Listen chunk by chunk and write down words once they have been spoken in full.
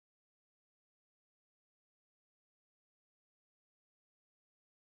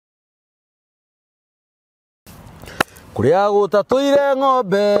Kuria gutatuire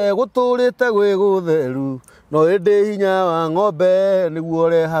ng'ombe guturite gwi gutheru no indi hinya wa ng'ombe niguo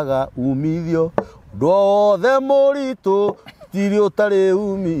rehaga umithio undu wothe muritu tiri utari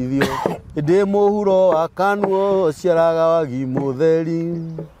umithio indi muhuro wa kanuo ciaraga wagi mutheri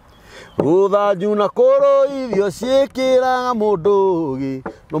uthanju na kuruithio ciikiraga mundu ugi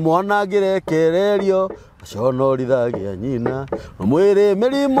no mwana ngirekererio aconorithagia nyina no mwiri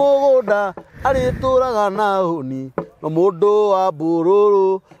miri mugunda arituraga na huni no mundu wa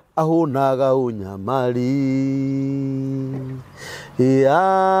mbururu ahunaga unyamari.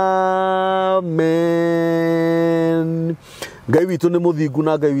 Amen. Ngai witu ni muthingu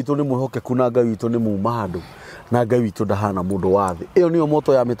na Ngai witu ni mwihokeku na Ngai witu ni muma handu na Ngai witu ndahana mundu wathi. Iyo niyo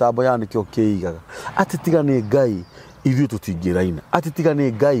moto ya mitambo ya nikio kiigaga ati tiga ni Ngai ithuĩ tũtingĩraina ati tiga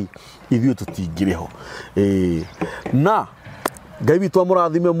nĩ Ngai ithuĩ tũtingĩrĩho na Ngai witũ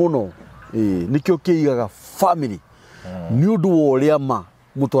amũrathime mũno nĩkĩo kĩigaga family nĩ ũndũ wa ũrĩa ma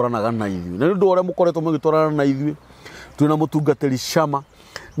mũtwaranaga na ithuĩ na nĩ ũndũ wa ũrĩa mũkoretwo mũgĩtwarana na ithuĩ twĩna mũtungatĩri cama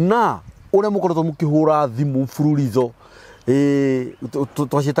na ũrĩa mũkoretwo mũkĩhũra thimũ mfululizo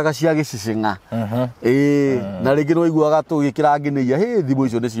twacitaga cia gĩcicing'a na rĩngĩ nĩ waiguaga tũgĩkĩra nginĩia thimũ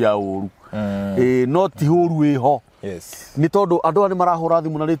icio nĩ cia ũru no ti ũru wĩho. Yes. Ni tondu andu ani marahura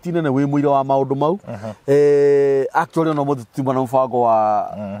thimu na ritinene wi muire wa maundu mau actually no mutima na mfango wa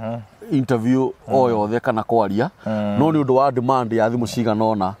interview oyothe kana kwaria no ni undu wa demand ya thimu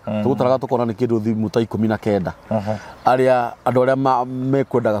ciganona tugutaraga tukona ni kindu thimu ta 19 aria andu aria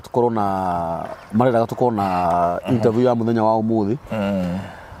mekwendaga tukorwo na marendaga tukorwo na interview ya muthenya wa umuthi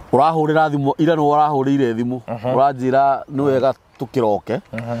urahurira thimu ira no urahurire thimu uranjira ni wega tukiroke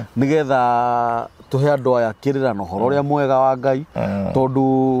nigetha tuhe andu aya kirirano horo ria mwega wa Ngai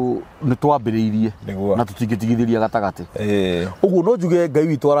tondu ni twambiriirie na tutingĩtigithĩria gatagati uguo no njuge Ngai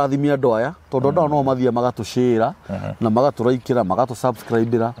witũ arathimia andu aya tondu ndao no mathia magatushira na magaturaikira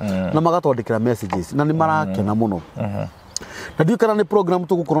magatũsubscribera na magatwandĩkĩra messages na ni marakena muno na ndiũ kana ni program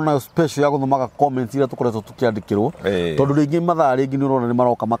tugukorwo nayo special ya guthomaga comments ira tukoretwo tukiandikirwo tondu ringi mathaa ringi ni urona ni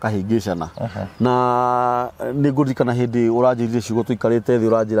maroka makahingicana na ni ngurikana hindi uranjirire ciugo tuikarite thi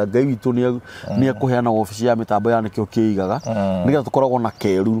uranjira Ngai witu ni akuheana office ya mitambo ya nikio kiigaga nigetha tukoragwo na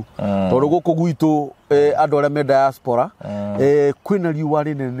keruru tondu guku gwitu andu aria me diaspora kwina riua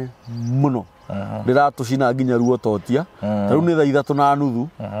rinene muno ndiratucina nginya ruo totia riu ni thaa 3:30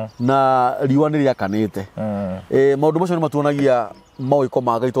 na riua ni riakanite maundu macio ni matuonagia mawiko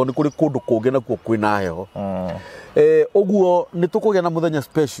ma Ngai tondu ni kuri kundu kungi nakuo kwina heho uguo ni tukugia na muthenya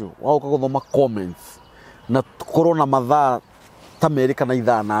special wa gukathoma comments na tukorwo na mathaa ta meri kana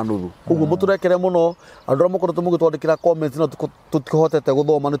 5:30 uguo muturekere muno andu aria mukoretwo mugitwandikira comments na tutihotete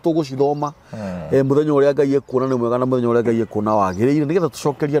guthoma ni tugucithoma muthenya uria Ngai ekuona ni mwega na muthenya uria Ngai ekuona wagiriire nigetha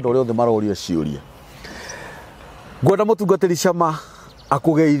tucokerie andu aria othe maroria ciuria ngwenda mutungatiri cama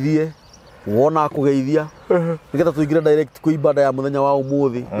akugeithie wona akugeithia nigetha tuingire direct ku ibada ya muthenya wa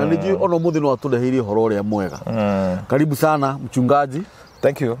umuthi na niji ono muthi no atureheire horo uria mwega karibu sana mchungaji.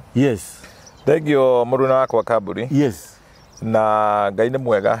 Thank you. Yes. Thank you muruna wakwa Kaburi. Yes. Na Ngai ni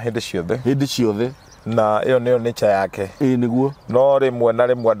mwega hindi ciothe na iyo niyo nature yake niguo no rimwe na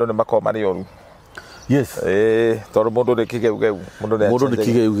rimwe andu ni makoma mari oru. Yes. Tondu mundu ni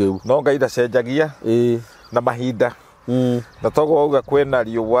kigeu no Ngai ndacenjagia na mahinda na togo uga kwena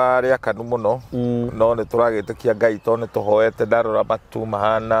riua ria kanu muno no ni turagitikia Ngai tondu tuhoete ndarora matu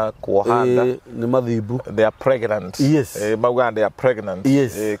mahana kuohanda ni mathimbu they are pregnant. Yes. Mauga they are pregnant.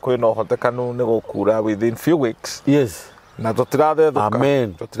 Yes. Kwina uhotekanu ni gukura within few weeks. Yes. Na tutirathethuka.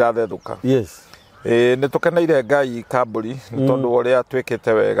 Amen. Tutirathethuka. Yes. Ni tukeneire Ngai Kaburi ni tondu uria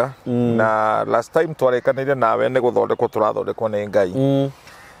twikite wega na last time twarekanire nawe ni guthondekwo turathondekwo ni Ngai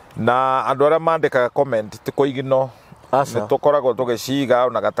na andu aria mandikaga comment ti kuigino ni tukoragwo tugiciga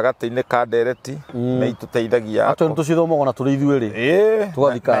na gatagati-ini ka ndereti na ituteithagia ato tucithomagwo na turi ithuĩ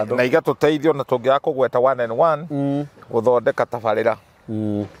tugathika andu na igatuteithio na tungiaga kugweta 1 and 1 guthondeka tabarira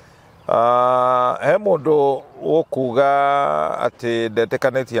he mundu ukuga ati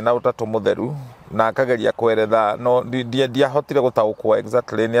ndetekanitie na utatu mutheru na akageria kweretha no ndiahotire gutaukwo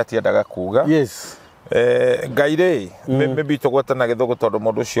exactly ni atiendaga kuga. Yes. Ngai ri maybe tugwetana githugu tondu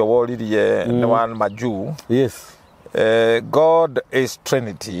mundu ucio woririe ni wa Maju. Yes. God is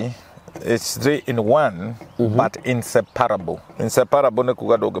Trinity. It's 3 in 1 but inseparable. Inseparable ni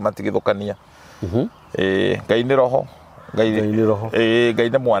kuga ndungimatigithukania. Ngai ni roho. Ngai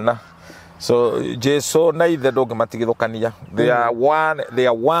ni mwana. So Jesu na ithe ndungimatigithukania. They are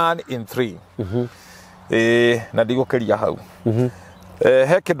one in 3. Na ndigukiria hau.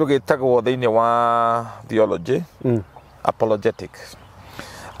 He kindu gitagwo thiini wa theology apologetic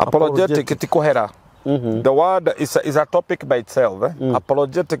ti kuhera The word is a topic by itself.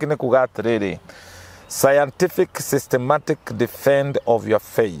 Apologetic ni kuga atiriri. Scientific systematic defend of your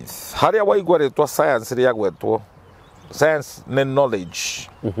faith. Haria waigwa ritwa science ria gwetwo. Science ni knowledge.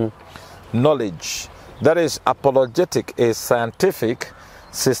 Knowledge. That is apologetic is scientific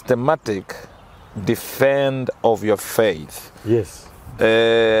systematic defend of your faith. Yes.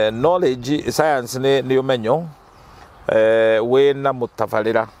 Knowledge science ni umenyo wina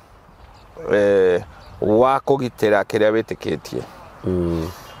mutabarira wa kugitira kiria witikitie.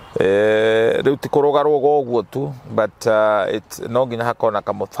 Riu tikurugarwo goguo tu but no nginya hakona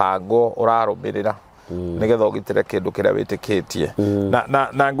kamuthango urarumirira nigetha ugitire kindu kiria witikitie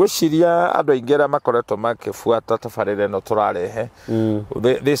na ngwiciria andu aingira makoretwo makifuata tabarire no turarehe.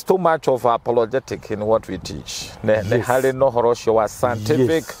 There's too much of apologetic in what we teach. Ne hari no horo cio wa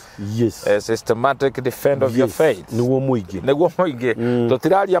scientific systematic defend of your faith. Niguo muingi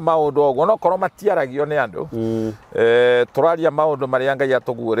tutiraria maundu oguo no korwo matiaragio ni andu turaria maundu maria Ngai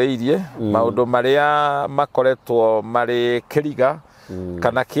atuguureirie maundu maria makoretwo mari kiriga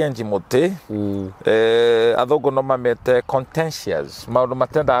kana kienji muti athungu no mamete contentious maundu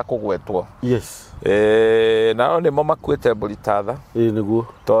matendaga kugwetwo. Nao nimo makuite mburitatha niguo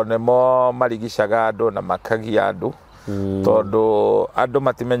to nimo marigicaga andu na makagia andu tondu andu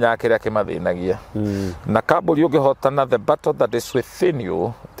matimenyaga kiria kimathinagia na kamburi ungihotana the battle that is within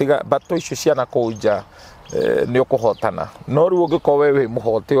you tiga battle icio ciana kuja ni ukuhotana no riu ungikorwo wewe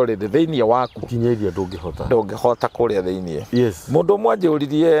muhote uri thiini waku kinyeria ndungihota kuria thiini. Mundu mwanje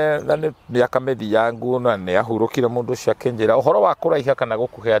uririe na ni miaka mithi yangu na ni ahurukire mundu ucio akinjira uhoro wa kuraiha kana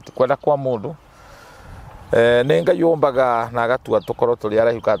gukuhe ati kwenda kwa mundu ni Ngai yumbaga na agatua tukorwo turi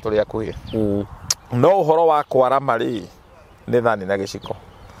araihu kana turi akuhi no uhoro wa kwarama ri ni thani na giciko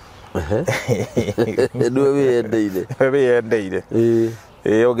ndwe wiendeire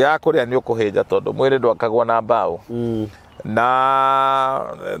ugia kuria ni ukuhinja tondu mwiri ndwakagwo na mbao na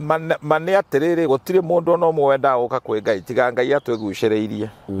mane atiriri gutire mundu no mwenda uka kwi Ngai tiga Ngai atwegucireirie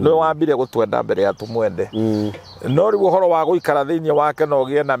no wambire gutwenda mbere ya tumwende no riu uhoro wa guikara thiini wake no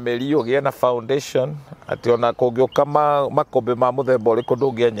gie na meri ugie na foundation ati ona kungiuka makombe ma muthemba uriku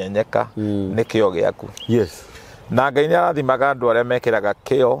ndungienyenyeka ni kio giaku. Na Ngai ni arathimaga andu aria mekiraga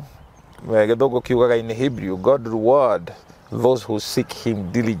kio githungu kiugaga in Hebrew God reward those who seek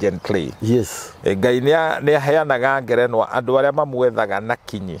him diligently. Ngai ni aheanaga ngerenwa andu aria mamwethaga na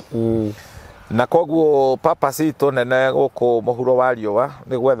kinyi na koguo purpose itu nene guku muhuro wa riua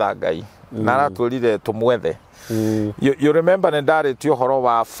ni gwetha Ngai na aratwirire tumwethe. You remember ne ndarĩtie ũhoro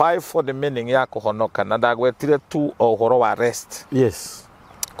wa 5 for the meaning ya kuhonoka na ndagwetire 2 ũhoro wa rest.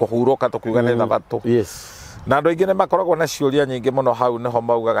 Kuhuroka tukiuga nĩ thabatũ. Na andũ aingĩ nĩ makoragwo na ciũria nyingĩ mũno hau nĩho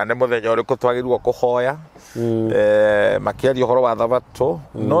maugaga nĩ mũthenya ũrĩkũ twagĩrĩirwo kũhoya makĩaria ũhoro wa thabatũ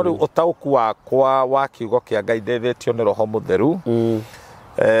no rĩu ũtaũku wakwa wa kiugo kĩa Ngai ndeithĩtio nĩ Roho Mũtheru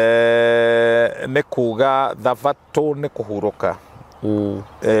nĩ kuga thabatũ nĩ kũhurũka.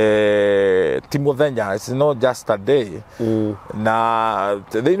 Ti muthenya, it's not just a day. Na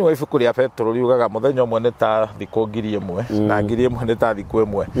thiini wa ibuku ria Petro riugaga muthenya umwe ni ta thiku 1000 na 1000 ni ta thiku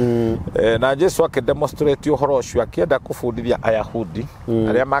imwe. Na Jesu akidemonstrate uhoro ucio akienda kufundithia Ayahudi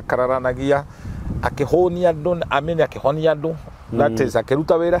aria makararanagia akihonia andu amini akihonia andu that is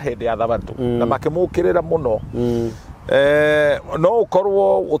akiruta wira hindi ya thabatũ na makimukirira muno. No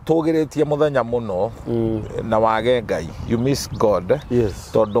ukorwo utugiretie muthenya muno na wage Ngai you miss God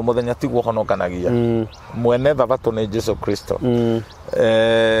tondu muthenya tiguo honokanagia mwene thabatũ ni Jesu Kristo.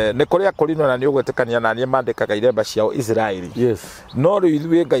 Ni kuria kurino na ni ugwetikania na ni mandikaga iremba ciao Israeli no riu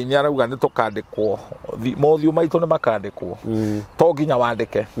ithuĩ Ngai ni arauga ni tukandikwo mothiũ maitũ ni makandikwo to nginya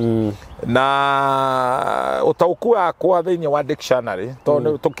wandike na utauku wakwa thiini wa dictionary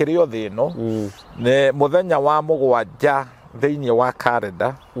tondu tukirio thino ni muthenya wa mugwanja thiini wa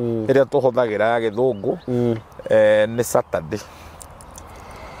calendar iria tuhuthagira ya githungu ni Saturday.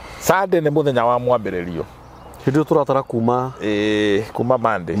 Sunday ni muthenya wa mwambĩrĩrio hindi turatara kuma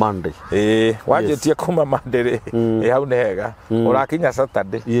Monday wanjitie kuma Monday hau ni hega urakinya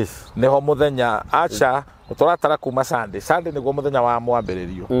Saturday niho muthenya acha turatara kuma Sunday niguo muthenya wa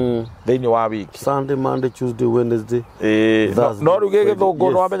mwambĩrĩrio thiini wa wiki Sunday Monday Tuesday Wednesday no ruge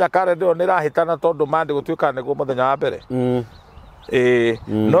githungu no amenya calendar ni rahitana tondu Monday gutuika niguo muthenya wa mbere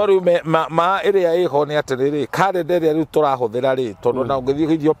no riu ma iria iho ni atiriri calendar iria riu turahuthira ri tondu na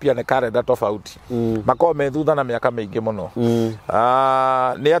ungithii Ethiopia ni calendar tofauti makao me thutha na miaka mingi muno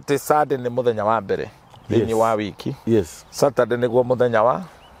ni ati Sunday ni muthenya wa mbere thiini wa wiki Saturday niguo muthenya wa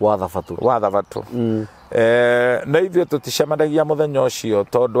thabatũ na ithuĩ tũticemanagia mũthenya ũcio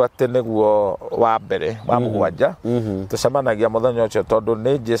tondũ atĩ nĩguo wa mbere wa mũgwanja tũcemanagia mũthenya ũcio tondũ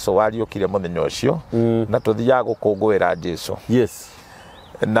nĩ Jesũ wariũkire mũthenya ũcio na tũthiaga gũkũngũĩra Jesũ. Yes.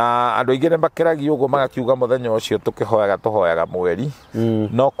 Na andũ aingĩ nĩ makeragia ũguo magakiuga mũthenya ũcio tũhoyaga mweri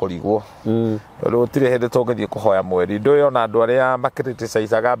no kũrigwo gũtirĩ hĩndĩ tũngĩthiĩ kũhoya mweri. Ndũĩ ona andũ arĩa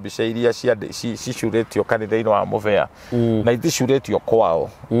makriticizaga mbica iria cicurĩtio kanitha-inĩ wa mũbĩa na iticurĩtio kwao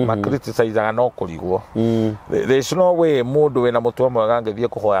makriticizaga no kũrigwo. There's no way mũndũ wĩna mũtwe mwega angĩthiĩ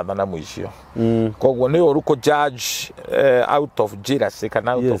kũhoya thanamu icio. Koguo nĩ ũru kũ judge out of jealousy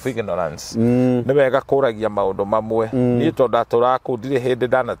kana out of ignorance. Nĩ wega kũragia maũndũ mamwe. Niĩ tondũ atũra kũu ndirĩ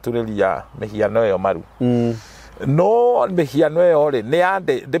hĩndĩ ndanaturĩria mĩhiano ĩyo maru. No mĩhiano ĩyo rĩ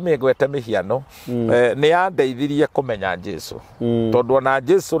ndĩmĩgwete mĩhiano nĩ yandeithirie kũmenya Jesũ tondũ ona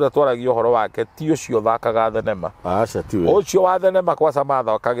Jesũ ũrĩa twaragia ũhoro wake ti ũcio thakaga thenema. Ũcio wa thenema kwaca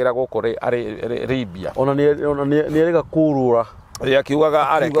mathakagĩra gũkũ Arabia. Ona nĩ erĩga kũrũra akiugaga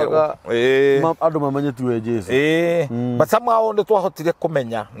arekerwo andũ mamenye tu Jesũ. But somehow nĩ twahotire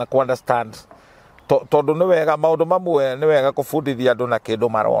kũmenya na ku understand tondũ nĩ wega maũndũ mamwe nĩ wega kũbundithia andũ na kĩndũ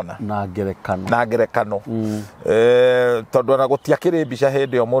marona na ngerekano tondũ ona gũtiakĩrĩ mbica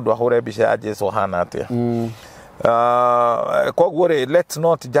hĩndĩ ĩyo mũndũ ahũre mbica ya Jesũ hana atĩa. Koguo rĩ let's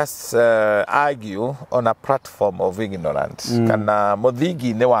not just argue on a platform of ignorance kana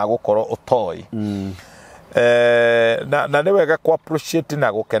mũthingi-inĩ wa gũkorwo ũtoĩ. Na nĩ wega ku appreciate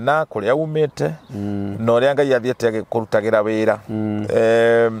na gũkena kũrĩa umĩte na ũrĩa Ngai athiĩte kũrutagĩra wĩra.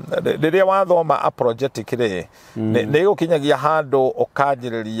 Rĩrĩa wathoma apologetic rĩ nĩ gũkinyagia handũ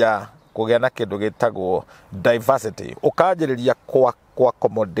ũkanjĩrĩria kũgĩa na kĩndũ gĩtagwo diversity, ũkanjĩrĩria ku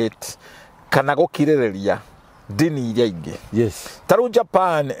accommodate kana gũkirĩrĩria dini iria ingĩ. Yes. Ta rĩu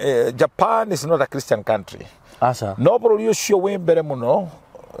Japan is not a Christian country. No bũrũri ũcio wĩ mbere mũno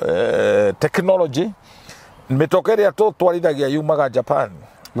technology mĩtoka ĩrĩa tũtwarithagia yumaga Japan.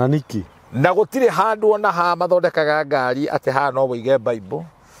 Na niki na gũtirĩ handũ ona ha mathondekaga ngari atĩ ha no wĩige Bible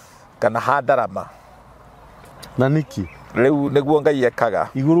kana ha ndarama. Na niki rĩu nĩguo Ngai ekaga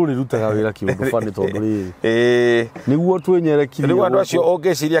igũrũ rĩrutaga wĩra kĩũndũ bani tondũ rĩrĩ nĩguo twenyerekirie. Rĩu andũ acio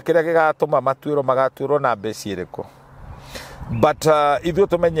ũngĩciria kĩrĩa gĩgatũma matuĩrwo na mbeca irĩkũ. But ithuĩ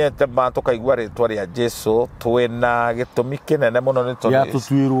tũmenyete tũkaigua rĩtwa rĩa Jesũ twĩna gĩtũmi kĩnene mũno nĩ tondũ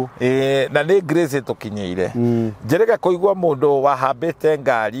tũtuĩrwo na nĩ grace tũkinyĩire. Njerega kũigua mũndũ wahambĩte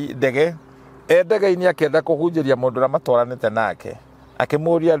ngari ndege ndege-inĩ akĩenda kũhunjĩria mũndũ ũrĩa matwaranĩte nake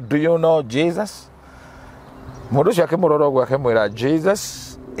akĩmũria do you know Jesus? Mũndũ ũcio akĩmũrora ũguo akĩmwĩra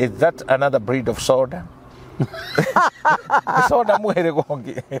Jesus is that another breed of soda? Soda mwere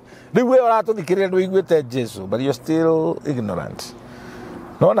gongi. Rĩu wewe ũratũthikĩrĩria nĩ wĩiguĩte Jesũ but you're still ignorant.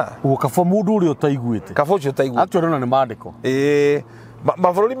 Nona? Kaba mũndũ ũrĩa ũtaiguĩte. Kaba ũcio ũtaiguĩte. Atũrona nĩ maandĩko.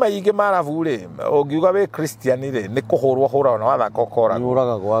 Mabũrũri maingĩ marabu rĩ ũngiuga wĩ Christian rĩ nĩ kũhũrwo hũra na wathaka ũkora. Nĩ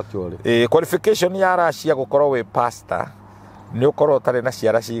ũragagwo akĩo rĩ. Qualification ya Russia gũkorwo wĩ pastor nĩ ũkorwo ũtarĩ na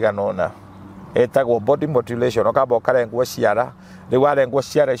ciara cigana ũna. Etagwo body mutilation ukamba ukarengwo ciara riu warengwo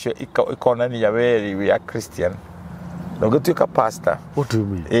ciara icio ikonania we ya Christian no gĩtuĩka pastor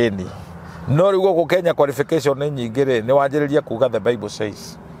utumi eni no riu gũkũ Kenya qualification nĩ nyingĩ rĩ nĩ wanjĩrĩria kuga the Bible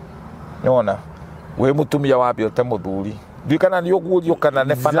says nĩona we mũtumia wambe ũte mũthuri ndikana nĩ ũguũrio kana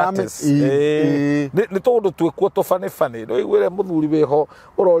nĩ fanatics nĩ tondũ twĩkuo tũfanĩfanĩ no igwĩre mũthuri wĩho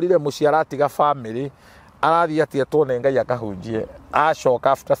ũrorire mũciara atiga family arathi atietwo nĩ Ngai akahunjie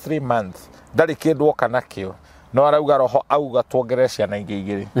acoka after 3 months ndarĩ kĩndũ oka nakĩo no arauga roho auga tuongerere ciana ingĩ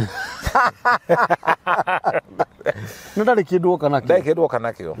igĩrĩ no ndarĩ kĩndũ oka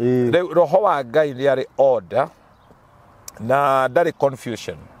nakĩo roho wa Ngai nĩ arĩ order na ndarĩ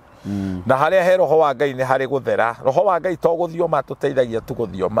confusion na harĩa he roho wa Ngai nĩ harĩ gũthera. Roho wa Ngai to gũthioma tũteithagia tu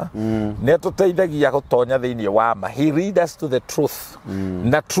gũthioma nĩ tũteithagia gũtonya thĩinĩ wa ma. He lead us to the truth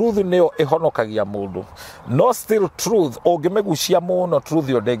na truth nĩyo ĩhonokagia mũndũ. No still truth ũngĩmĩgucia mũno truth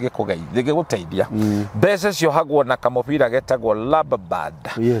yo ndĩngĩgũteithia. Mbeca ciohagwo na kamũbira getagwo rubber band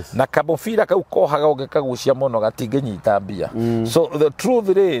na kamũbira kau kohaga ũngĩkagucia mũno gatingĩnyita mbia. So the truth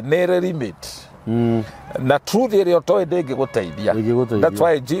nĩ ĩrĩ limit. Na truth ĩrĩa ũtoĩ ndĩngĩgũteithia. That's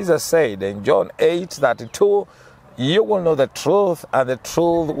why Jesus said in John 8:32 you will know the truth and the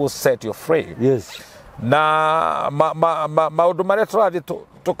truth will set you free. Yes. Na maũndũ marĩa tũrathiĩ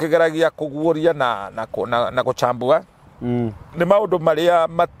tũkĩgeragia kũguũria na gũchambua nĩ maũndũ marĩa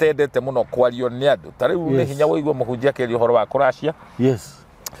matendete mũno kwario nĩ andũ. Ta rĩu nĩ hinya wĩigua mũhunjia akĩaria ũhoro wa kũracia. Yes.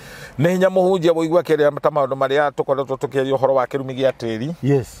 Nĩ hinya mũhunjia wĩigua akĩaria ta maũndũ marĩa tũkoretwo tũkĩaria ũhoro wa kĩrumi gĩa tĩri.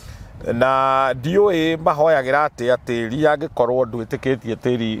 Yes. Na ndiũĩ mahoyagĩra atĩ tĩri angĩkorwo ndwĩtĩkĩtie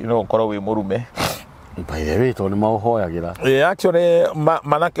tĩri no ũkorwo wĩ mũrume By the way, toni mauhoyagira. Actually,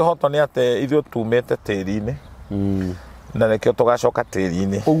 manake hoto ni ate ithuĩ tumĩte tĩri-inĩ. Na nĩkĩo tũgacoka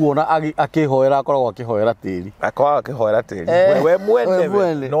tĩri-inĩ. Ũguo na akĩhoera akoragwo akĩhoera tĩri. Akoragwo akĩhoera tĩri. We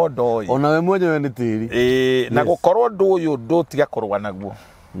mwene no ndoĩ. Ona we mwenyewe nĩ tĩri. Na gũkorwo ũndũ ũyũ ndũtiga kũrũa naguo.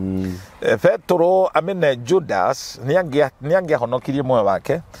 Petro amene Judas nĩangĩahonokirie muoyo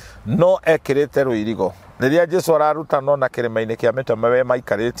wake no ekĩrĩte rũirigo. Rĩrĩa Jesũ araruta no na kĩrĩma-inĩ kĩa mĩtamaiyũ we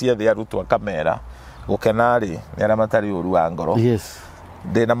maikarĩtie thĩ arutwo akamera gũkena-rĩ nĩ arĩa matarĩ ũru wa ngoro. Yes.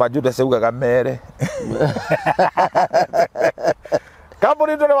 Ndĩna majudas augaga mere.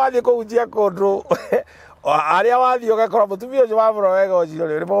 Kambuni ndũrĩ wathiĩ kũhunjia kũndũ arĩa wathiĩ ũgakora mũtumia ũcio wa mũro wega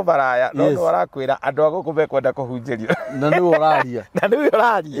ũcio rĩ mũbaraya no nĩ warakwĩra andũ a gũkũ mekwenda kũhunjĩrio. Na nĩwe ũraria. Na nĩwe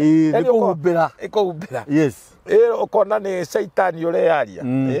ũraria. Nĩ kũhumbĩra. Kũhumbĩra. Yes. Ũkona nĩ caitani ũreyaria.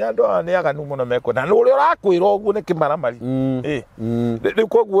 Andũ aya nĩ aganu mũno mekwenda. Na ũrĩa ũrakwĩra ũguo nĩ kĩmaramari. Rĩu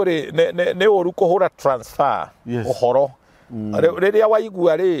koguo rĩ nĩ ũru kũhũra transfer ũhoro. Rĩrĩa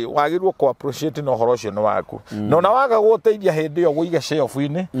waigua rĩ wagĩrĩirwo ku appreciate na ũhoro ũcio nĩ waku. Na ona waga gũteithia hĩndĩ ĩyo ũige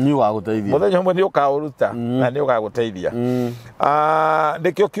shelf-inĩ nĩ wagũteithia. Mũthenya ũmwe nĩ ũkaũruta na nĩ ũgagũteithia.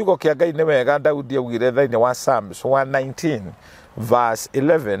 Nĩkĩo kiugo kĩa Ngai nĩ wega Daudi augire thĩinĩ wa Psalms 119 verse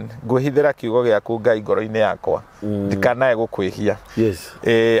 11 ngwĩhithĩra kiugo gĩaku Ngai ngoro-inĩ yakwa ndikanae gũkwĩhia. Yes.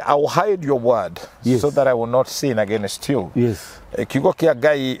 I will hide your word so that I will not sin against you. Yes. Kiugo kĩa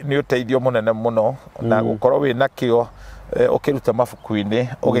Ngai nĩ ũteithio mũnene mũno na gũkorwo wĩna kĩo ũkĩruta mabuku-inĩ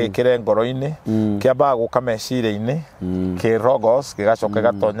ũgĩkĩre ngoro-inĩ kĩambaga gũka meciria-inĩ kĩrogos gĩgacoka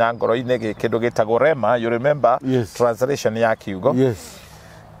gatonya ngoro-inĩ kĩndũ gĩtagwo rema. You remember translation ya kiugo.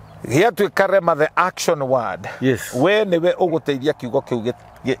 Gĩatuĩka rema the action word. We nĩwe ũgũteithia kiugo kĩu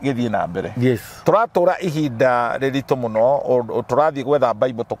gĩthiĩ na mbere. Tũratũra ihinda rĩritũ mũno tũrathiĩ gwetha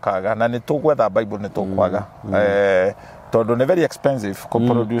Bible tũkaga na nĩ tũgwetha Bible nĩ tũkwaga tondũ nĩ very expensive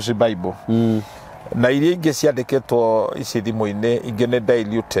kũproduce Bible. Na iria ingĩ ciandĩkĩtwo ici thimũ-inĩ ingĩ nĩ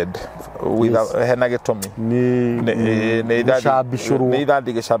diluted hena gĩtũmi nĩ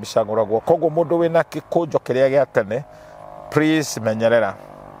irathi gĩcambicagũragwo. Koguo mũndũ wĩna gĩkũnjo kĩrĩa gĩa tene please menyerera.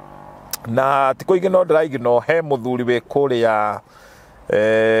 Na ti kũingĩ no ndĩraigino he mũthuri wĩ kũrĩa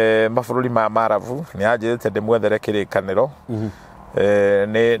mabũrũri ma Marabu nĩ anjĩrĩte ndĩmwethere kĩrĩkanĩro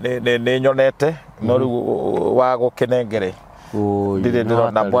nĩ nyonete no rĩu wa gũkĩnengere. Ndire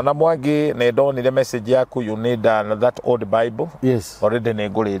ndĩrona Bwana Mwangi nĩ ndonire message yaku you need that old Bible. Already nĩ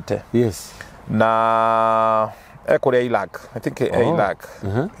ngũrĩte. Na ekũrĩa Iraq. I think Iraq.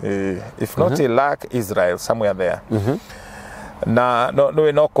 If not Iraq, Israel, somewhere there. Na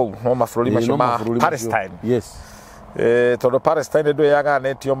no kũu no mabũrũri macio ma Palestine. Tondũ Palestine ndũ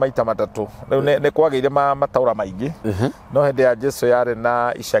yaganĩtio maita matatũ. Rĩu nĩ kwagĩire mataũra maingĩ. No hĩndĩ ya Jesũ yarĩ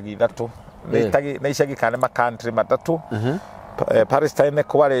na icagi ithatũ. Nĩ icagi kana ma country matatũ. Palestine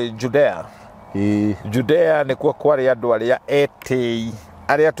kwarĩ Judea. Judea nĩkuo kwarĩ andũ arĩa etĩi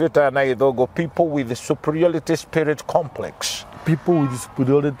arĩa twĩtaga na gĩthũngũ people with superiority spirit complex. People with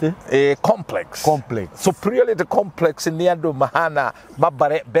superiority complex. Superiority complex nĩ andũ mahana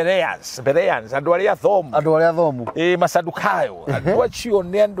Bereans andũ arĩa athomu. Masadukayo andũ acio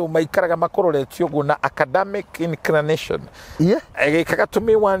nĩ andũ maikaraga makororetio guo na academic inclination. Gĩkaga to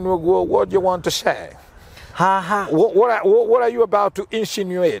me one what do you want to say? What are you about to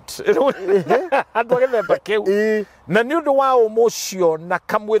insinuate? Andũ agĩthemba kĩu na nĩ ũndũ wa ũmũcio na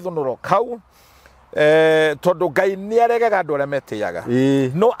kamwĩthũnũro kau tondũ Ngai nĩ aregaga andũ arĩa metĩaga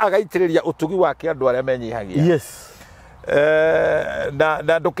no agaitĩrĩria ũtugi wake andũ arĩa menyihagia.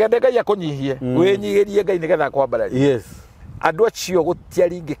 Na ndũkende Ngai akũnyihie wĩnyihĩrie Ngai nĩgetha akwambararie. Andũ acio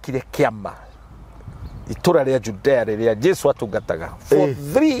gũtiaringĩkire kĩama itũra rĩa Judea rĩrĩa Jesũ atungataga for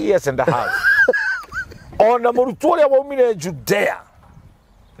 3 years and a half. Ona mũrutwo ũrĩa waumire Judea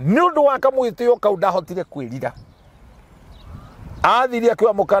nĩ ũndũ wa kamwĩtĩo kau ndahotire kwĩrira. Athirie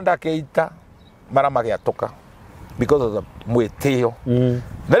akĩoya mũkanda akĩita marama gĩatũka because of the mwĩtĩo.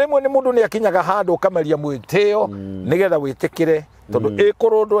 Na rĩmwe nĩ mũndũ nĩ akinyaga handũ ũkameria mwĩtĩo nĩgetha wĩtĩkĩre tondũ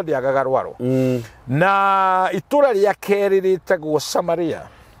ĩkũrũndwo ndĩagaga rwaro. Na itũra rĩa kerĩ rĩtagwo Samaria.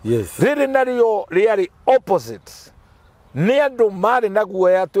 Rĩrĩ narĩo rĩarĩ opposite. Nĩ andũ marĩ na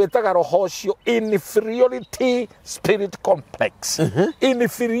guoya twĩtaga roho ũcio inferiority spirit complex.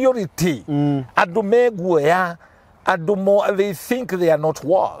 Inferiority. Andũ meguoya andũ they think they are not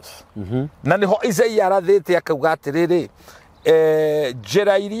worth. Na nĩho Isaia arathĩte akauga atĩrĩrĩ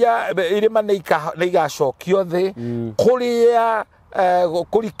njĩra iria irĩma nĩ igacokio thĩ kũrĩa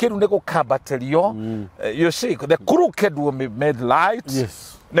kurikiru ne gukambaterio. You see, the crooked will be made light.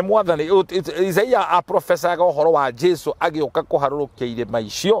 Yes. Nä mwathani Isaia aprophesiaga ũhoro wa Jesu agĩũka kũharũrũkia irĩma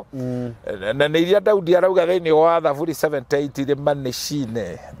icio na nĩ iria Daudi arauga thĩinĩ wa Thaburi 78 irĩma nĩ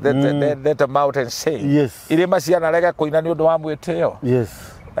cine that the mountain sing. Yes. Irĩma cianarega kũina nĩ ũndũ wa mwĩtĩo. Yes.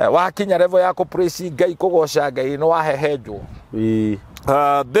 Wakinya level ya kũpraise Ngai kũgoca Ngai nĩ wahehenjwo.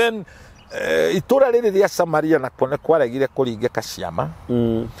 Then itũra rĩrĩ rĩa Samaria nakuo nĩ kwaregire kũringĩka ciama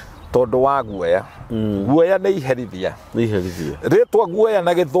tondũ wa guoya. Guoya nĩ iherithia. Rĩtwa guoya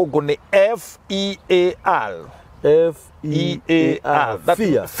na gĩthũngũ nĩ FEAR.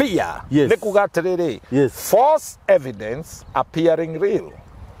 Fear. Fear. Yes. Nĩ kuga atĩrĩrĩ. Yes. False evidence appearing real.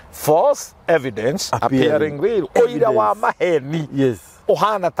 False evidence appearing real. Ũira wa maheni. Yes.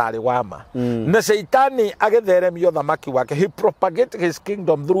 Ohana tarĩ wama. Na Shaitani agĩtheremia ũthamaki wake. He propagated his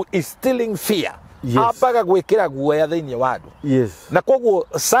kingdom through instilling fear. Yes. Ambaga gwĩkĩra guoya thĩinĩ wa andũ. Yes. Na koguo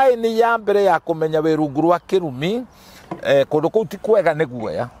sign ya mbere ya kũmenya wĩ rungu rwa Kirumi kũndũ kũu ti kwega nĩ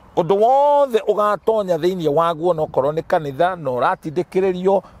guoya. Ũndũ wothe ũgatonya thĩinĩ waguo no korwo nĩ kanitha no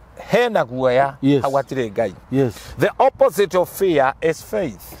ratindĩkĩrĩrio hena guoya. Yes. Hau hatirĩ Ngai. Yes. The opposite of fear is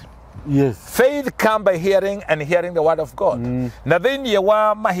faith. Yes. Faith come by hearing and hearing the word of God. Na thĩinĩ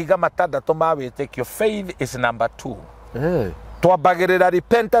wa mahiga matandatũ ma wĩtĩkio, faith is number 2. Twambagĩrĩra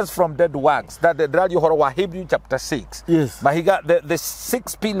repentance from dead works. That the ũhoro wa Hebrew chapter 6. Yes. Mahiga the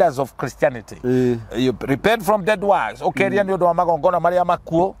 6 pillars of Christianity. You repent from dead works. Ũkeria nĩ ũndũ wa magongona marĩa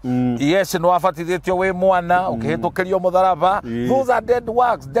makuo. Yes, nĩ wabatithĩtio wĩ mwana, ũkĩhĩtũkĩrio mũtharaba. Those are dead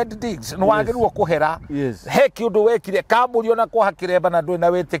works, dead deeds. Nĩ wagĩrĩirwo kũhera. Yes. He kĩũndũ wekire kamũrio na kwa kĩremba na ndũrĩ na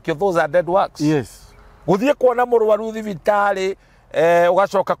wĩtĩkio. Those are dead works. Yes. Gũthiĩ kuona mũrwaru thibitarĩ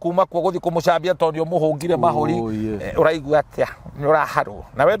ugacoka kuma kwa guthi kumucambia tondio muhungire mahuri uraigua atia ni uraharwo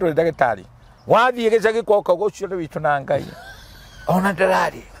na we nduri ndagitari wathie gicagi kwa ukago ucio ni witu na Ngai ona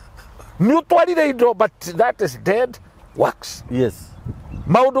ndarari ni utwarire indo but that is dead works. Yes.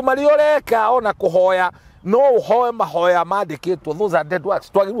 Maundu mari ureka ona kuhoya no uhoe mahoya mandikitwo those are dead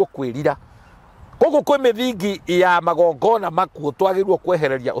works. Twagirwo kwirira koguo kwĩ mithingi ya magongona makuo twagirwo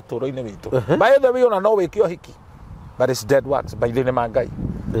kwehereria uturo-ini witu by the way ona no wikio hiki but it's dead works by the name of Ngai.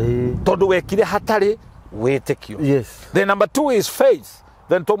 Tondu wekire hatari wĩtĩkio. Yes. Then number 2 is faith.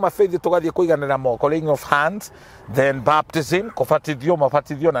 Then toma faith tugathie kuiganira moko, laying of hands, then baptism, kubatithio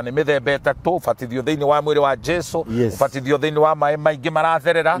mabatithio na nĩ mĩthemba ĩtatũ, ũbatithio thĩinĩ wa mwĩrĩ wa Jesu, ũbatithio thĩinĩ wa maĩ maingĩ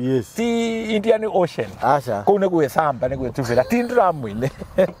maratherera, ti Indian Ocean. Acha. Kũu nĩ gwĩthamba nĩ gwĩtubĩra, ti ndiramu-inĩ.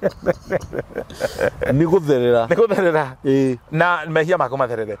 Nĩ gũtherera. Nĩ gũtherera. Na mehia mako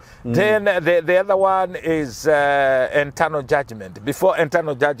matherere. Then the other one is internal judgment. Before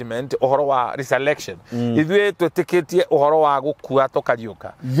internal judgment, ũhoro wa resurrection. Ithuĩ twĩtĩkĩtie ũhoro wa gũkua tũkariũka.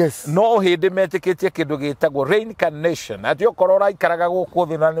 Yes. No hindi metĩkĩtie kĩndũ gĩtagwo reincarnation. Atĩ okorwo ũraikaraga gũkũ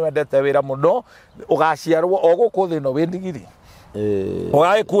thĩ na nĩ wendete wĩra mũno, ũgaciarwo o gũkũ thĩ no wĩ ndigiri.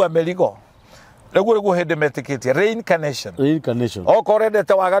 Ũgagĩkua mĩrigo. Nĩguo nĩguo hindi metĩkĩtie reincarnation. Reincarnation. Okorwo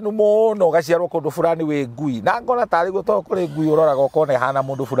ũrendete waganu mũno ũgaciarwo kũndũ fulani wĩ ngui. Na ngona tarĩ gũtoo kũrĩ ngui ũroraga ũkona ĩhana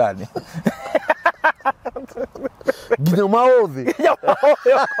mũndũ fulani. Nginya maũthĩ.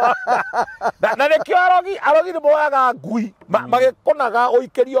 Na nĩkĩo arogi nĩ moyaga ngui magĩkũnaga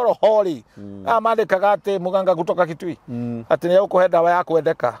ũikĩrio roho-rĩ mandĩkaga atĩ mũganga kutoka Kitui atĩ nĩ ũkũhe ndawa ya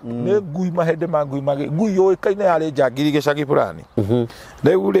kwendeka nĩ ngui mahĩndĩ ma ngui yũĩkaine yarĩ njangiri gĩcagi fulani.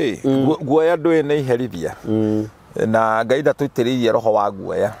 Rĩu-rĩ guoya ndũĩ nĩ iherithia na Ngai ndatũitĩrĩirie roho wa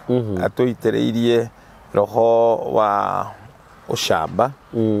guoya, atũitĩrĩirie roho wa ũcamba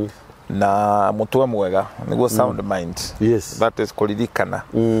na mutwe mwega niguo sound mind. Yes. That is kuririkana.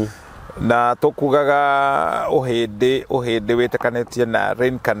 Na tukugaga uhindi witikanetie na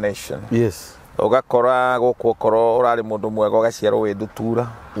reincarnation. Yes. Ugakora gũkũ korwo urari mundu mwega ugaciarwo wi ndutura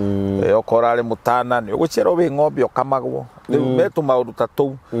okora ari mutana ni uguciarwo wi ng'ombe ukamagwo riu metu maundu ta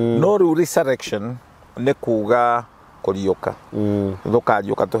tou no riu resurrection ni kuga kuriuka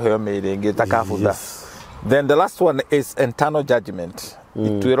thukariuka tuheo mĩĩrĩ ĩngĩ takabutha. Then the last one is internal judgment.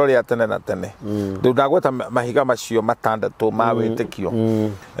 Ituĩro rĩa tene na tene. Rĩu ndagweta mahiga macio matandatũ ma wĩtĩkio.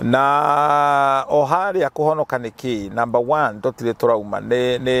 Na o harĩa kũhonoka nĩ kĩĩ? Number 1 tũtirĩ tũrauma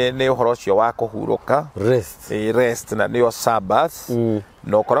nĩ ũhoro ũcio wa kũhurũka. Rest na nĩyo Sabbath.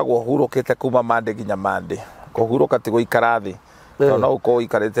 Na ũkoragwo ũhurũkĩte kuma Monday nginya Monday. Kũhurũka ti gũikara thĩ. No ũkorwo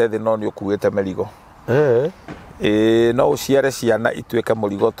ũikarĩte thĩ no nĩ ũkuĩte mĩrigo. No uciare ciana ituĩke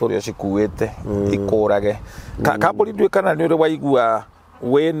mũrigo tũrĩa cikuĩte ikũrage. Kambũri ndwĩkana nĩ ũrĩ waigua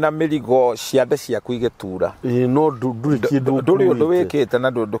wĩna mĩrigo ciande ciaku igĩtura. No ndũrĩ ũndũ wĩkĩte na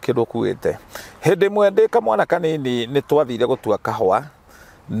ndũrĩ kĩndũ ũkuĩte. Hĩndĩ ĩmwe ndĩ kamwana kanini nĩ twathire gũtua kahũa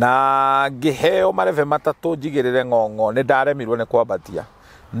na ngiheo mareve matatu njigirire ng'ong'o ni ndaremirwo ni kwambatia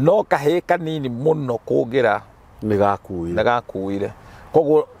no kahii kanini muno kungira nigakuire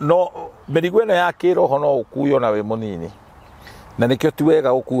koguo no mirigo ino ya kiroho no ukuyo na we munini na nikio ti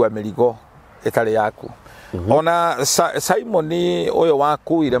wega gukua mirigo itari yaku ona Simon uyo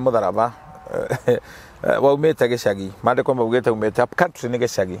wakuire mutharaba waumite gicagi mandiko maugite umite up country ni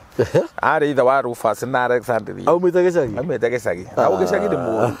gicagi ari itha wa Rufus na Alexandria aumite gicagi au gicagi ni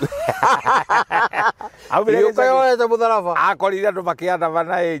mu au bire gicagi mutharaba akorire andu makiandama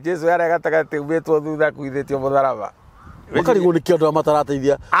na Jesu yare gatagati umitwo thutha kuithitio mutharaba Ukarigwo ni kiondo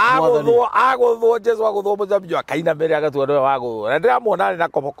matarateithia agũthwo Jesu agũthwo mũjambio akaina mbere agatua ndio wagũthwo na ndiramwona na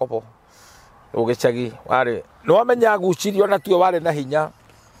kopokopo ugicagi wari no amenya gucirio na tuo wari na hinya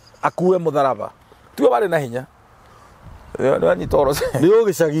akue mutharaba tuo wari na hinya no anyitoro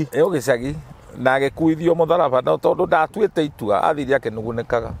ni ugicagi na agikuithio mutharaba no tondu ndatuite itua athiri yake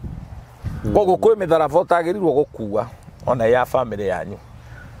nugunikaga koguo kwi mitharaba utagirirwo gukua ona ya family yanyu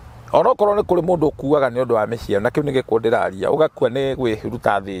ona korwo ni kuri mundu ukuaga ni undu wa miciaro na kiu ni gikundiraria ugakua ni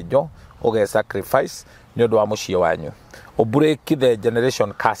gwiruta thinjo uge sacrifice ni undu wa mucio wanyu o break the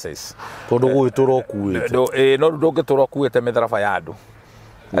generation curses tondu gwitura ukuite no ndungitura ukuite mitharaba ya andu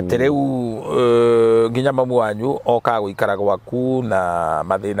atireu nginya mamu wanyu oka guikara gwaku na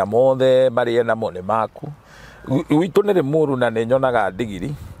mathina mothe mari namo ni maku witu ni muru na ni nyonaga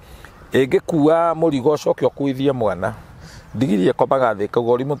ndigiri ingikua murigo cokio kuithie mwana ndigiri ekomaga thi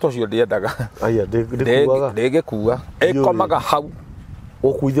kagori muto cio ndiendaga aya ndingikua ekomaga hau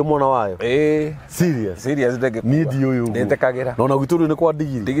ukuithie mwana wayo serious ndingikua nditekagira no na gwituru ni kwa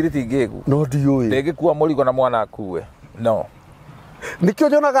ndigiri tingigu no ndiui ndingikua murigo na mwana akue no nikio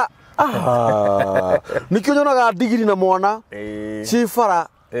nyonaga ndigiri na mwana cifara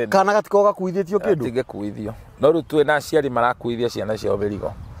kana gatikoga kuithitio kindu tingikuithio no rutwe na ciari marakuithia ciana cio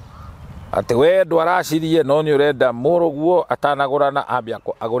birigo ati we ndwaracirie no ni urenda muruguo atanagurana ambia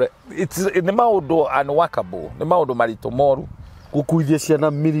agure ni maundu unworkable ni maundu marito moru gukuithia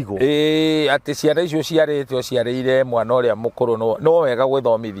ciana mirigo ati ciana icio ciarite ciareire mwana uria mukuru no wega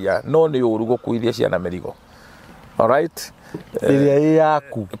gwithomithia no ni uru gukuithia ciana mirigo all right iria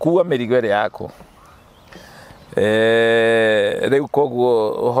yaku kuwa mirigo iria yaku riu koguo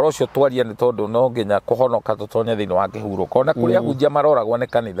uhoro ucio twaria ni tondu no nginya kuhonoka tutonye thiini wa kihuruko ona kuria hunjia maroragwo ni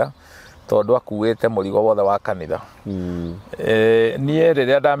kanitha tondu akuite murigo wothe wa kanitha nie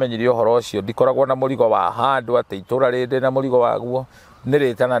riria ndamenyire uhoro ucio ndikoragwo na murigo wa handu ati itura rindi na murigo waguo ni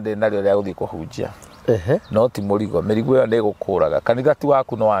ritana ndi nario ria guthii kuhunjia no ti murigo mirigo yo ni gukuraga kanitha ti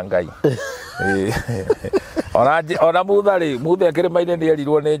waku no wa Ngai ona muthe akirimaine ni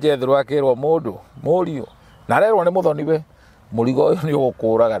erirwo ni njethero akirwo mundu murio na rerwo ni muthoniwe murigo uyu ni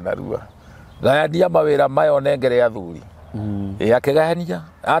ugukuraga narua gayania mawira mayo nengere athuri akigania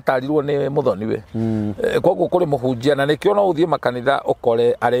atarirwo ni muthoniwe koguo kuri muhunjia na nikio no uthie makanitha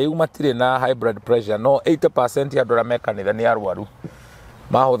ukore areu matire na high blood pressure no 80% ya ndora mekanitha ni arwaru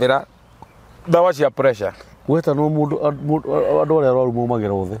mahuthira dawa cia pressure weta no mundu andu aria arwaru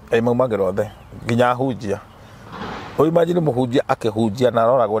maumagera othe maumagera othe nginya hunjia imagine muhunjia akihunjia na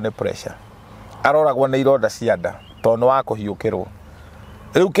aroragwo ni pressure aroragwo ni ironda cia nda tondu wa kuhiukirwo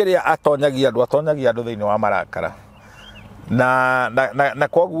riu kiria atonyagia andu thiini wa marakara na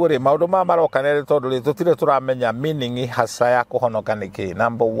koguo ri maundu ma marokanire tondu ri tutire turamenya meaning hasa ya kuhonoka niki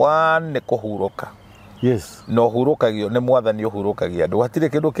number 1 ni kuhuruka yes no hurukagio ni mwathani uhurukagia andu hatire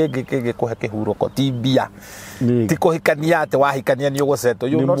kindu kingi kuhe kihuruko tibia ti kuhikania ate wahikania ni uguceto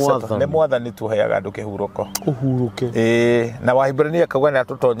you not settle ni mwathani tuheaga andu kihuruko uhuruke na Wahibrania kauga ni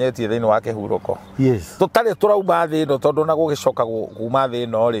atutonyetie thiini wa kihuruko yes tutari turauma thi no tondu na gugicoka kuma thi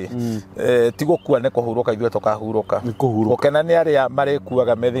no ri ti gukua ni kuhuruka ithwe tukahuruka gukena ni aria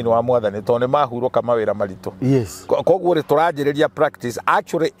marikuaga me thiini wa mwathani tondu mahuruka mawira maritu yes koguo ri turanjiriria practice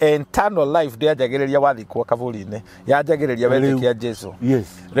actually eternal life ndianjagiriria wathikwo kaburi-ini yanjagiriria wethikia Jesu yes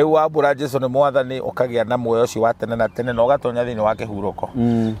riu wambura Jesu ni mwathani ukagia na muoyo ucio wa tene na tene na ugatonya thiini wa kihuruko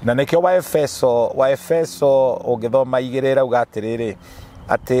na nikio wa Efeso ungithoma igirira ugatiriri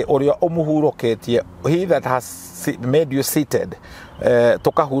ati uria umuhuruketie he that has made you seated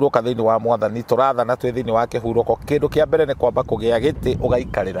tukahuruka thiini wa mwathani turathana twi thiini wa kihuruko kindu kia mbere ni kwamba kugia giti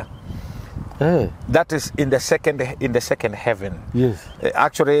ugaikarira that is in the second heaven yes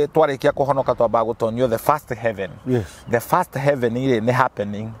actually twarikia kuhonoka twamba gutonyo the first heaven yes the first heaven is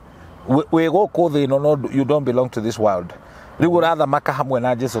happening we go thino no you don't belong to this world riu uratha maka hamwe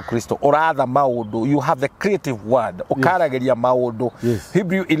na Jesu Kristo uratha maundu you have the creative word ukarageria maundu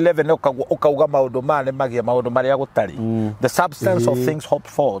Hebrew 11 ukauga maundu mane magia maundu maria gutari the substance of things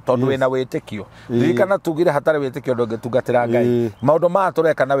hoped for tondu wina witikio ririkana tugire hatari witikio ndungitungatira Ngai maundu ma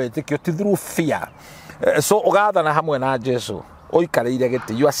tureka na witikio ti through fear so ugathana hamwe na Jesu oikarire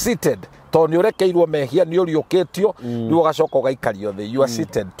giti you are seated tondu urekeirwo mehia ni uriukitio ni ugacoka ugaikario the you are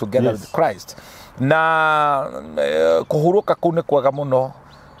seated together with Christ na kuhuruka kuu ni kwega muno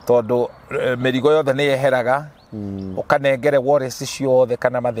tondu mirigo yothe ni yeheraga ukanengere worries ciothe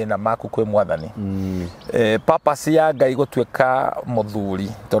kana mathina maku kwi mwathani purpose ya Ngai gutwika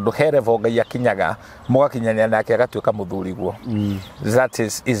muthuri tondu herevo Ngai akinyaga mugakinyania nake agatwika muthuri guo that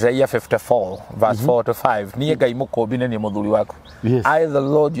is Isaiah 54 verse 4 to 5 ni Ngai mukombi ni muthuri waku I the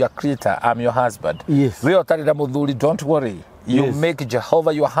Lord your creator am your husband we otari na muthuri don't worry you make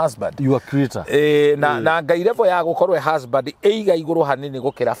Jehovah your husband your creator na Ngai revo ya gukorwo husband eiga iguru hanini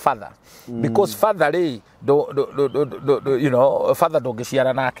gukira father because father you know father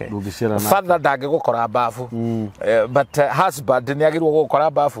ndungiciara nake father ndangigukora bafu but husband ni agirwo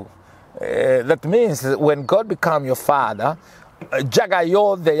gukora bafu that means when God become your father jaga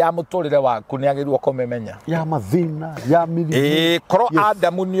yothe ya muturire waku ni agirwo kumemenya ya mathina ya mirimu koro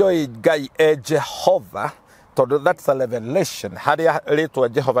Adamu nio Ngai Jehovah tondu that's a revelation haria ritwa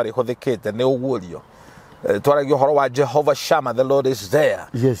Jehovah rihuthikite ni ugurio twaragio horo wa Jehovah Shammah the Lord is there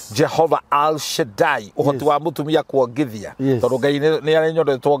Jehovah Al Shaddai uhoti wa mutumia kuongithia tondu Ngai ni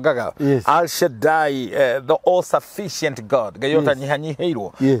arenyondetwo ngaga Al Shaddai the all sufficient God Ngai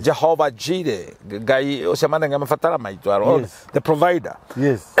utanyihanyiheirwo Jehovah Jireh Ngai ucemanaga mabatara maitu the provider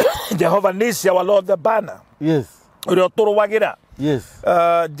Jehovah Nisi our Lord the banner urio turuwagira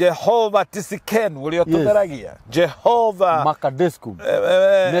Jehovah Tisiken urio tuteragia Jehovah Makadesku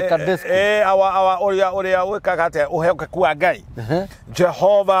oria wikagate uheoka kwa Ngai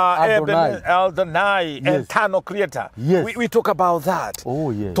Jehovah Adonai eternal creator we talk about that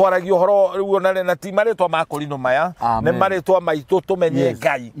twaragio horo ruonane na timaretwa makolino maya ne maretwa maitu tumenye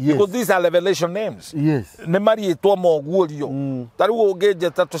Ngai because these are revelation names ne maritwa mogurio tariu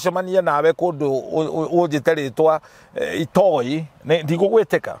ungenjeta tucemania nawe kundu unjiteritwa itoi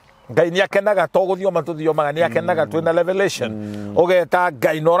ndigugwiteka Ngai ni akenaga toguthio matuthio maga ni akenaga twina revelation ogeta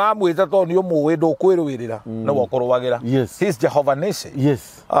Ngai no ramwita to ni umuwi ndukwirwirira no wokorwagira he's Jehovah Nisi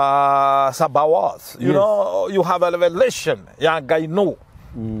Sabaoth you know you have a revelation ya Ngai no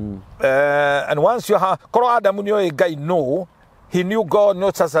and once you have koro Adamu ni Ngai no he knew God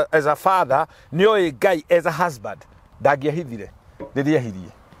not as a father ni Ngai as a husband ndagiahithire ndiria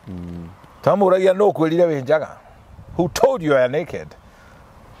hirie tamuragia no kwirire winjaga who told you are naked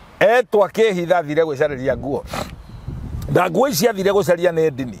etwa kehitha thire gwicariria nguo nguo ici athire gucaria ne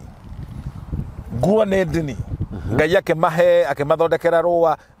ndini nguo ne ndini Ngai akemathondekera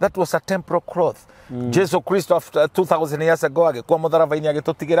ruwa that was a temporal cloth Jesus Christ after 2000 years ago agikwa mutharabaini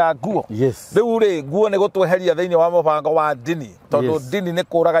agitutigira nguo riu ri nguo ni gutweheria thiini wa mubango wa ndini tondu ndini ni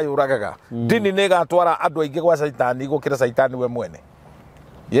kuraga yuragaga ndini ni gatwara andu aingi gwa saitani gukira saitani we mwene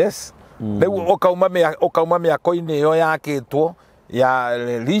riu ukauma miako-ini iyo yakitwo ya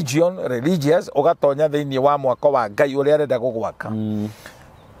religious ugatonya thiini wa mwako wa Ngai uria arenda gugwaka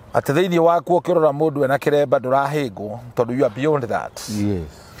ati thiini waku ukirora mundu ena kiremba ndurahingwo tondu you are beyond that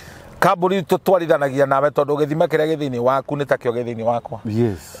kaburi tutwarithanagia nawe tondu githima kiria githini waku ni takio githini wakwa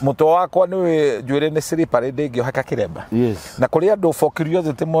mutwe wakwa ni njwire ni slippery ndingio haka kiremba na kuri andu fokirio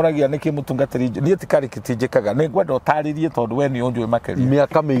thite moragia niki mutungatiri ni tikari kitinjikaga ni ngwenda utaririe tondu we ni unjwe makeria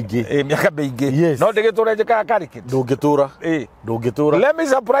miaka mingi no ndigitura njikaga karikit ndungitura let me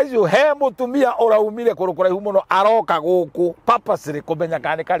surprise you he mutumia uraumire kurukura muno aroka guku purposely kumenya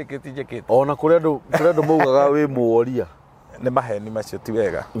kana karikit njikite ona kuri andu maugaga wi muoria ni maheni macio ti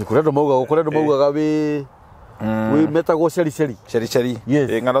wega ni kurendo maugaga wi metagwo ceri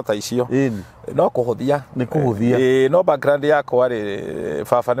ngano ta icio no kuhuthia no background yakwa ri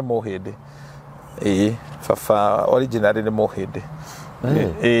baba ni muhindi baba originally ni muhindi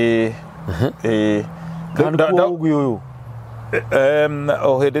kana uyu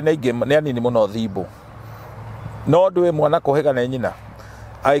ohindi ni anini muno thimbu no ndwe mwana kuhiga na nyina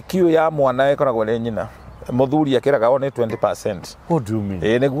IQ ya mwana ikoragwo ni nyina muthuri akiraga one 20%. What do you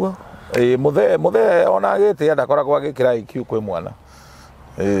mean? Niguo muthe ona agite ndakoragwo agikira IQ kwi mwana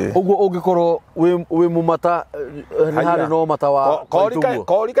uguo ungikorwo wi mumata hari no mata wa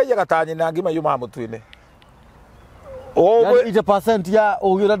korika ya gatanyi na ngima yuma mutwine yani ite percent ya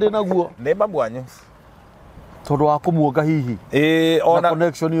ugira ndinaguo ni mamwanyu tondu wa kumuonga hihi ona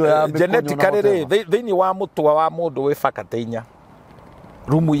connection yo ya genetically thiini wa mutwa wa mundu wi fakateinya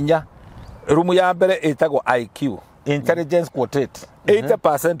rumu ya mbere itagwo IQ intelligence quotient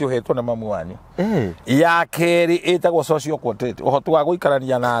 80% uhetwo na mamu wanyu ya keri etagwo social quotient uhotu wa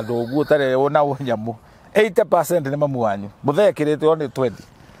guikarania na andu guo tare ona unyamu 80% ni mamu wanyu muthekirite oni 20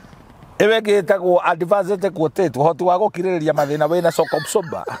 ewe getagwo advanced quotient uhotu wa gukiriria mathina wena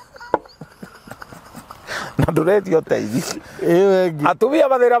sokopsoba na nduretio teithi atumia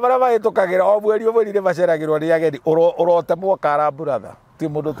mathina bara baitukagira o mweri mweri baceragirwo ni ageni urotemwo kara brother ti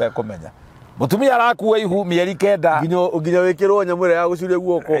mundu tekumenya mutumia arakuwa ihu mieri kenda nginya wikirwo nyamure ya gucuria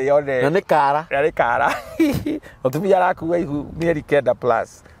guoko na ni kara mutumia arakuwa ihu mieri kenda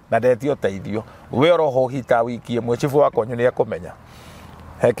plus na ndetio teithio we roho hita wiki imwe chifu wako nyu ni akumenya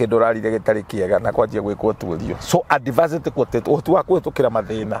he kindu rarire gitari kiega na kwanjia gwikwo tuthio so advanced quotient utu wa kwitukira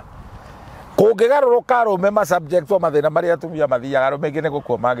mathina kungigaruruka rume ma subject wa mathina maria atumia mathiaga rume ngine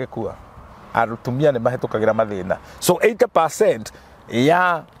gukua magikua atumia ni mahitukagira mathina so 80%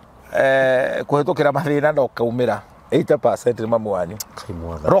 ya kuhitukira mathina ndo kaumira 80% ni mamu wanyu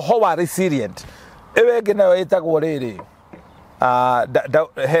roho wa resilient ewe ngine wetagwo riri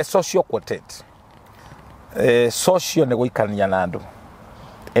he social quotient social ni guikania na andu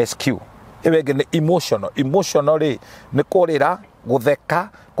SQ ewe ngine emotionally ni kurira gutheka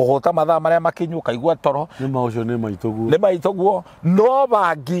kuhota mathaa maria makinyuka igwa toro ni maucio ni maitoguo no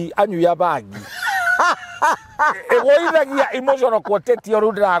bangi anyuya bangi egoithagia emotional quotient yo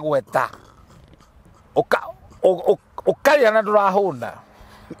rundiragweta ukaria na ndurahuna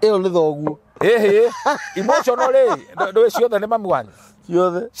iyo ni thoguo emotionally ndo ciothe ni mamu wanyu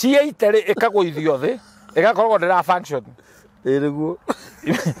ciothe cieitere ikagwithio thi igakorwo ndira function iriguo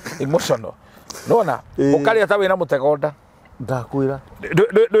emotional nona ukaria ta wina mutegonda ndakwira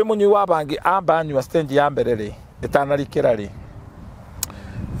ndwi munyu wa bangi amba nyua stage ya mbere ri itanarikira ri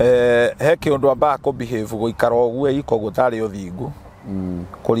he kiundu amba ko behave guikara oguo iko gutari uthingu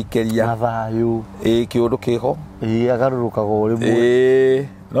kurikiria na thayu kiundu kiho agarurukaga rimwe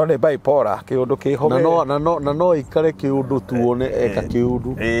no ne bipolar kiundu kiho na no ikare kiundu tuone eka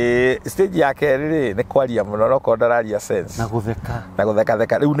kiundu stage ya keri ri ni kwaria muno no ko ndararia sense na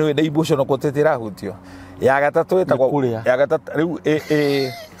gutheka riu ni emotional kutetira hutio ya gatatu etagwo ya gatatu riu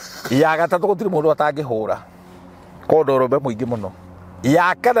ya gatatu gutiri mundu atangihura kondo robe muingi muno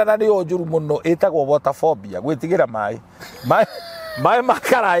ya kana na ni onjuru muno etagwo waterphobia gwitigira mai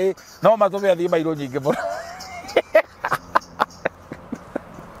makarai no matume athi mairo nyingi muno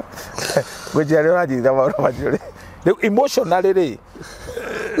gujari urajitha mauro majuri riu emotionally ri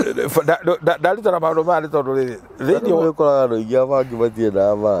dalita na mauro mali tondu ri thini ukora no ingia bangi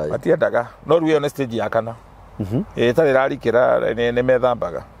matienda mai matiendaga no riu ne stage ya kana tari rarikira ni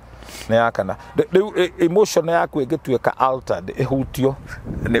methambaga ne yakana riu emotion yaku ingituika altered ehutio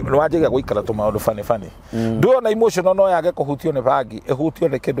ni wajiga guikara to maundu fani ndio na emotion no yage kuhutio ne bangi ehutio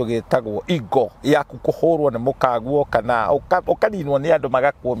ne kindu gitagwo ego yaku kuhurwo ne mukaguo kana ukaninwo ni andu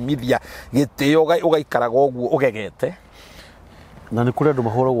magakwomithia gitio ugaikaraga oguo ugegete na ni kuri andu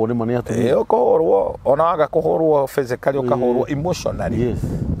mahoragwo ni mani atumia ukohorwo ona waga kuhorwo physically ukahorwo emotionally yes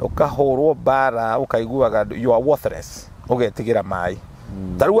ukahorwo bara ukaiguaga you are worthless ugetigira mai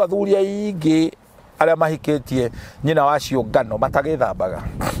taru athuria ingi aria mahikitie nyina wa ciungano matagithambaga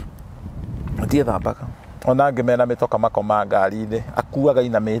ona ngimena mitoka makoma ngari-ini akuaga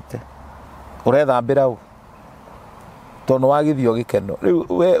inamite urethambira u tono wagithio gikeno riu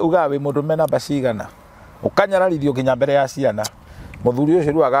we ugawe mundu mena bacigana ukanyararithio ginya mbere ya ciana muthuri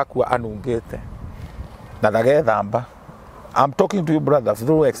ucio riu agakua anungite na ndagethamba. I'm talking to you brother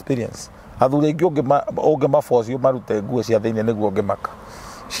through experience. Athuri ingi ungi maforce marute nguo cia thiini niguo ungimaka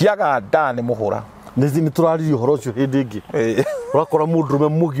ciaga ndani muhura ni turaririo horo cio hindi ingi urakora mundurume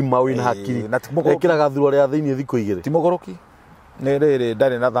mugima wina hakiri ekiraga thuro ria thiini thiko igire timugoroki ni riri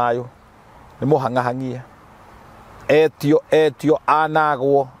ndari na thayo ni muhangahangia etio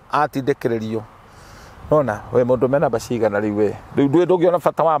anagwo atindekererio nona we mundu mena bacigana riu we riu ndungiona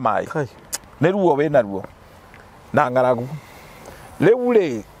bata wa mai ni ruo wina ruo na ngaragu riu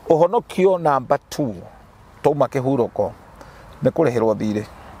ri uhonokio number 2 tuma kihuroko ni kurihirwo thiri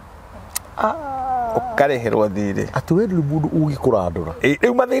ukarihirwo thiri ati we ndi mundu ugikurandura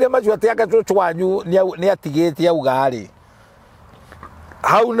riu mathire macio ati agacucu wanyu ni atigite augari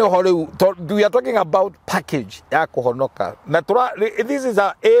how no horiu we are talking about package ya kuhonoka na this is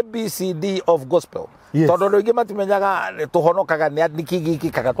a ABCD of gospel tondu ndoingi matimenyaga tuhonokaga ni kigiki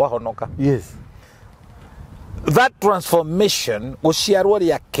kaga twahonoka yes that transformation guciarwo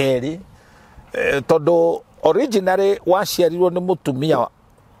ria keri tondu originally waciarirwo ni mutumia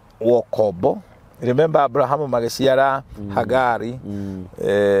wokombo. Remember Abraham magiciara Hagari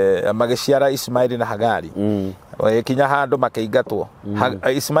magiciara Ismaili na Hagari kinya handu makeingatwo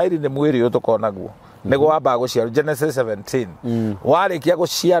Ismaili ni mwiri uyu tukona guo nego wamba guciarwo Genesis 17 warikia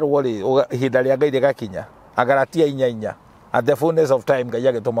guciarwo ri ihinda ria Ngai rigakinya Agalatia 4:4 at the fullness of time Ngai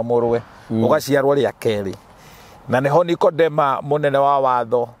agituma murwe ugaciarwo ria keri na neho Nikodema munene wa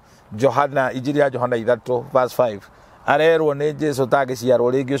watho Johana injiri ya Johana 3:5 arerwo ni Jesu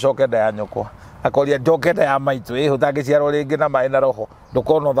tagiciarwo ringi ucoke nda ya nyokwa akoria njoke nda ya maitu utagiciarwo ringi na mai na roho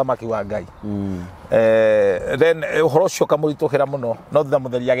ndukona uthamaki wa Ngai then uhoro ucio kamurituhira muno no thutha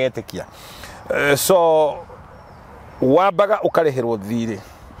mutheri agetikia so wambaga ukarihirwo thiri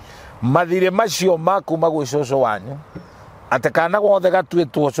mathire macio maku magwi cucu wanyu atekana gothe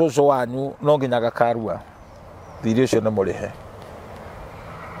gatuitwo cucu wanyu no nginya gakarua thiri ucio ni murihe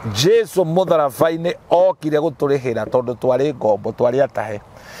Jesu mutharabaini okire guturihira tondu twari ngombo twari atahe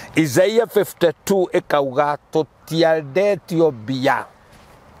Isaiah 52 ikauga tutiandetio bia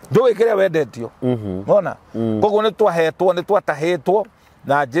ndui kiria wendetio mona koguo ni twahetwo ni twatahetwo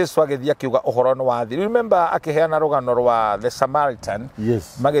na Jesu agithia kiuga uhoro ni wathi remember akiheana rugano rwa the Samaritan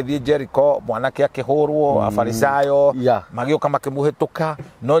magithie Jericho mwanake akihurwo afarisayo magioka makimuhituka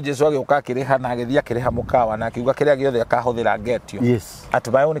no Jesu agioka akiriha na agithia akiriha mukawa na akiuga kiria giothe akahuthira getio at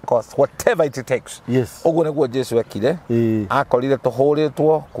my own cost whatever it takes uguo niguo Jesu ekire akorire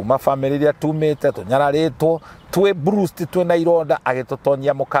tuhuritwo kuma family ria tumite tunyararitwo twe bruised twe na ironda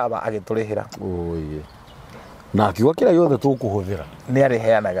agitutonyia mukawa agiturihira na akiuga kira yothe tukuhuthira ni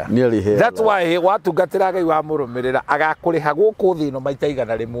ariheanaga that's why watungatira Ngai wa murumirira agakuriha guku thino maita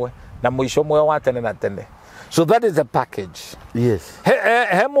igana rimwe na muico mwe wa tene na tene so that is a package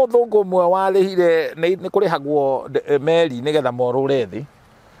he muthungu mwe warihire ni kurihagwo meri nigetha morure thi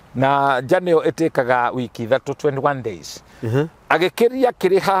na janio itikaga wiki 21 days agikiria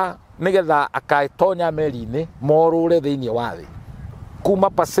kiriha nigetha akaitonya meri-ini morure thiini wa thi kuma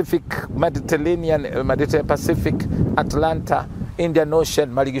Pacific, Mediterranean, Pacific, Atlanta, Indian Ocean,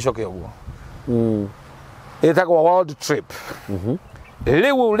 marigicoke uguo. Itagwo world trip.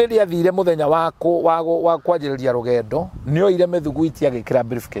 Riu riria thire muthenya wa kwanjiriria rugendo nio ire methuguiti agikira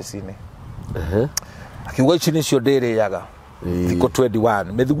briefcase-ini. Akiuga ici nicio ndiriaga thiko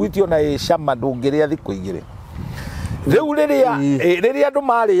 21 methuguiti ona icama ndungiria thiko igiri. Riu riria andu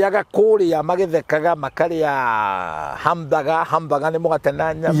mariaga kuria magithekaga makaria hamburger ni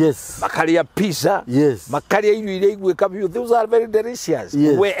mugatenanya makaria pizza makaria irio iria igwika biu those are very delicious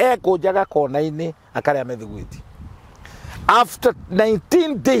we ekunjaga kona-ini akaria methuguiti after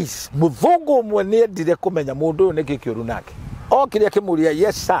 19 days muthungu umwe ni endire kumenya mundu uyu niki kiuru nake okiria kimuria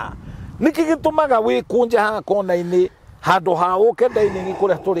yes sir niki gitumaga wi kunja ha kona-ini handu ha uke ndaini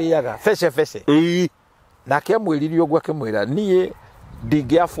kuria turiaga fece nake amwiririo gwa kimwira nie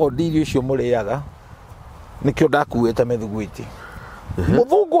ndingia afford irio icio muriaga nikio ndakuite methuguiti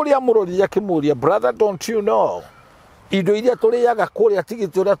muthungu uria murori akimuria brother don't you know indo iria turiaga kuria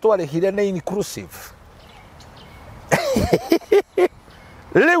tigiti uria twarihire ni inclusive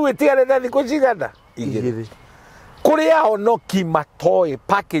riu itigare na thiko cigana igiri kuria honoki matoi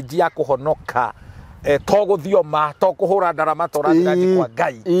package ya kuhonoka toguthioma tokuhura ndarama torathirathi kwa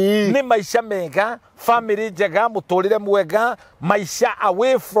Ngai ni maisha mega family njega muturire mwega maisha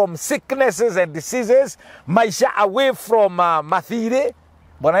away from sicknesses and diseases maisha away from mathire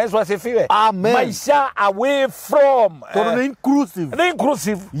Bwana Yesu asifiwe maisha away from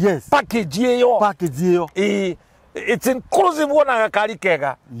inclusive package iyo it's inclusive wona gakari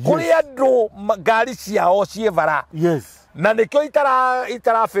kega kuri andu ngari ciao cievara na nikyo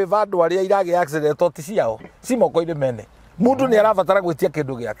itara favor andu aria irage accident oti ciao cimoko-ini mene mundu ni arabatara gwitia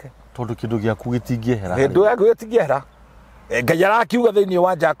kindu giake tondu kindu giaku gitingihera kindu giaku gitingihera Ngai arakiuga thiini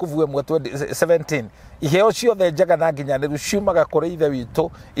wa Jakubu 1:17 iheo ciothe njega na nginyaniru ciumaga kuri ithe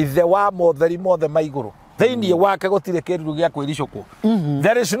witu ithe wa motheri mothe maiguru thiini wake gutire kindu gia kwiricukwo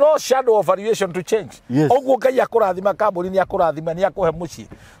there is no shadow of variation to change oguo Ngai akurathima kambuni ni akurathima ni akuhe mucii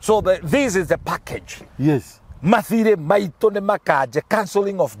so this is the package mathire maitu ni makaje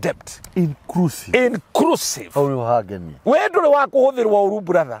cancelling of debt inclusive wendure wa kuhuthirwa uru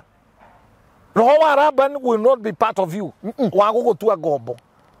brother roho wa Laban will not be part of you wa gugutua ngombo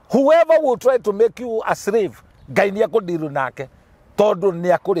whoever will try to make you a slave Ngai ni akundiru nake tondu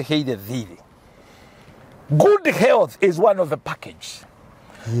ni akuriheire thiri good health is one of the package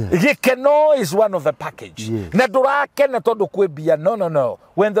gikeno is one of the package na durakena tondu kwibia no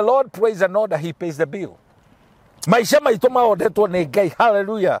when the Lord prays an order he pays the bill maisha maitu maondetwo ni Ngai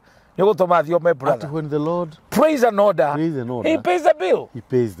hallelujah nigutuma thio my brother when the Lord prays an order he pays the bill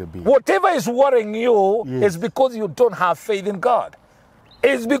whatever is worrying you is because you don't have faith in God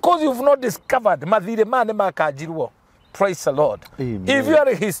it's because you've not discovered mathire mane makajirwo praise the Lord if you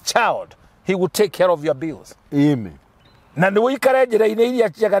are his child he will take care of your bills Na nĩ wĩikare njĩra-inĩ iria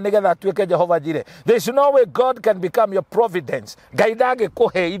njega nĩgetha atuĩke Jehova Jireh. There is no way God can become your providence. Ngai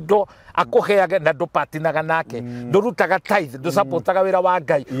ndangĩkũhe indo akũheage na ndũpatinaga nake. Ndũrutaga tithe, ndũsupportaga wĩra wa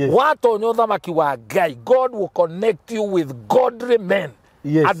Ngai. Watonya ũthamaki wa Ngai, God will connect you with godly men.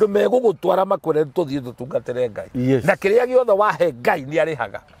 Andũ megũgũtwara makwĩre tũthiĩ tũtungatĩre Ngai. Na kĩrĩa gĩothe wahe Ngai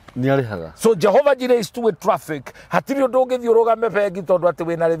nĩarĩhaga. So Jehovah Jireh is two-way traffic. Hatirĩ ũndũ ũngĩthiĩ ũrũgame bengi tondũ atĩ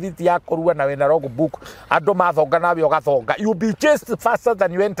wĩna rĩthiti ya kũrua na wĩna logbook. Andũ mathonga nawe ũgathonga. You'll be chased faster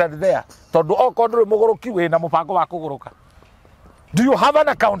than you entered there. Tondũ okorwo ndũrĩ mũgũrũki wĩna mũbango wa kũgũrũka. Do you have an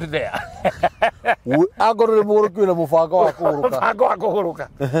account there? Agorore mũgũrũki wĩna mũbango wa kũgũrũka. Mũbango wa kũgũrũka.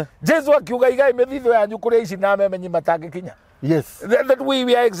 Jesu akiuga igai mĩthithũ yanyu kũrĩa ici na memenyi matangĩkinya. Yes. That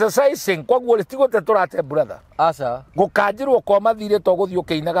we are exercising. Kwaguo rĩtigũte tũrate brother. Aca. Gũkanjĩrwo kwa mathirĩ to gũthiĩ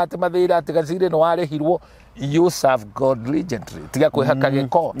ũkĩinaga atĩ mathĩra atĩ gacirĩ nĩ warĩhirwo. You serve God diligently. Tiga kwĩhaka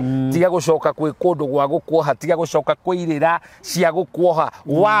gĩko. Tiga gũcoka kwĩ kũndũ gwa gũkuoha. Tiga gũcoka kwĩirĩra cia gũkuoha.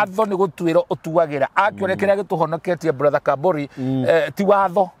 Watho nĩ gũtuĩra ũtuagĩra. Akĩone kĩrĩa gĩtũhonoketie brother Kabori ti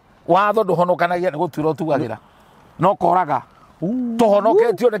watho. Watho ndũhonokanagia nĩ gũtuĩra ũtuagĩra. No koraga.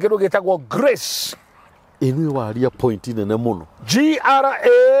 Tũhonoketio nĩ kĩndũ gĩtagwo grace. Inu waria point nene muno. Grace.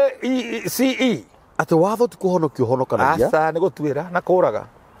 Ate watho ti kuhonokio honokanagia. Asa nĩ gũtuĩra na kũraga.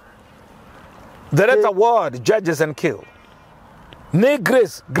 The letter word judges and kill. Nĩ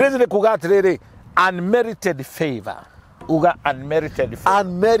grace. Grace nĩ kuga atĩrĩrĩ unmerited favor. Uga unmerited favor.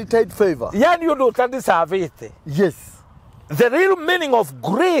 Unmerited favor. Yani ũndũ ũtandĩcavĩte. Yes. The real meaning of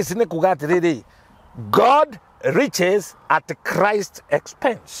grace nĩ kuga atĩrĩrĩ God riches at Christ's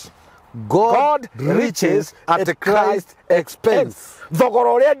expense. God riches at Christ's expense. Thogora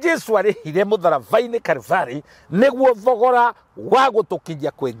ũrĩa Jesu arĩhire mũtharaba-inĩ Kalvari nĩguo thogora wa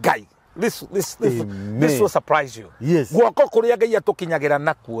gũtũkinyia kwĩ Ngai. This will surprise you. Yes. Guoko kũrĩa Ngai atũkinyagĩra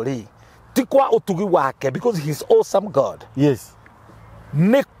nakuo rĩ ti kwa ũtugi wake because he's awesome God. Yes.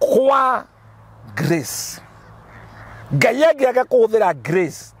 Nĩ kwa grace. Ngai angĩaga kũhũthĩra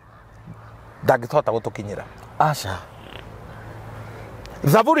grace ndangĩhota gũtũkinyĩra. Aca.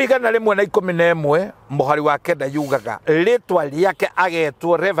 Zaburi 111 mũhari wa kenda yugaga rĩtwa rĩake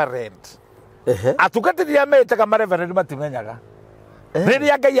agetwo reverend. Atungatĩri arĩa metaga mareverend matimenyaga.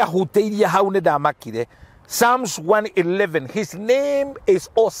 Rĩrĩa Ngai ahutĩirie hau nĩ ndamakire. Psalms 111, his name is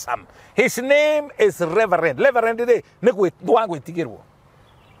awesome. His name is reverend. Reverend nĩ wa gwĩtigĩrwo.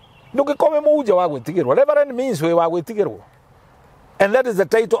 Ndũngĩkorwo wĩ mũhunjia wa gwĩtigĩrwo. Reverend means wĩ wa gwĩtigĩrwo. And that is the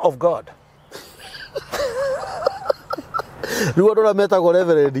title of God. Rĩu andũ metagwo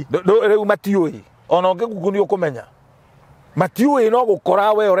reverend. Rĩu matiũĩ. Ona ũngĩgugu nĩ ũkũmenya. Matiũĩ no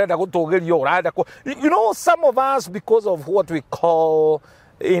gũkora we ũrenda gũtũgĩrio ũrenda kũ. You know, some of us because of what we call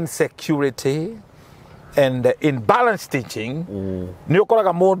insecurity and imbalanced teaching nĩ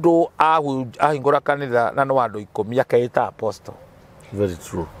ũkoraga mũndũ ahingũra kanitha na no andũ 10 akaita apostle. Very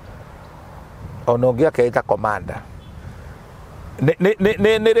true. Ona ũngĩ akaita commander.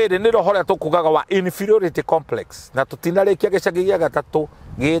 Nĩ roho rĩa tũkugaga wa inferiority complex na tũtinarĩkia gĩcagi gĩa gatatũ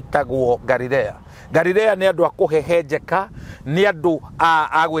gĩtagwo Galilea. Galilea nĩ andũ akũhehenjeka, nĩ andũ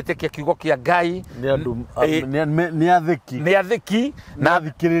a gwĩtĩkia kiugo kĩa Ngai, nĩ andũ nĩ athĩki na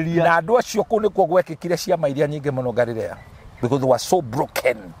athikĩrĩria. Na andũ acio kũu nĩkuo gwekĩkire ciama iria nyingĩ mũno Galilea because they were so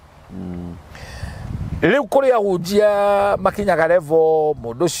broken. Rĩu kũrĩa hunjia makinyaga level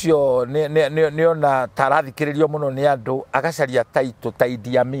mũndũ ũcio nĩ ona tarathikĩrĩrio mũno nĩ andũ agacaria taito ta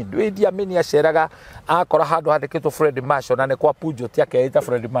Idi Amin. Idi Amin aceraga akora handũ handĩkĩtwo Fred Marshall na nĩ kwa Pujo ti akeita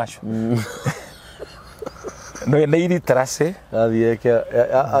Fred Marshall. Nĩ illiteracy.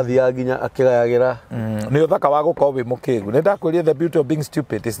 Athiaga nginya akĩgayagĩra. Nĩ ũthaka wa gũkorwo wĩ mũkĩgu. Nĩ ndakwĩrĩa the beauty of being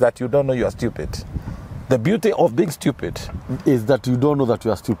stupid is that you don't know you are stupid. The beauty of being stupid is that you don't know that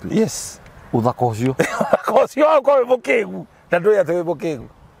you are stupid. Yes. Uthaka ũcio. Ũcio ũkorwo wĩ mũkĩgu. Na ndũĩ atĩ wĩ mũkĩgu.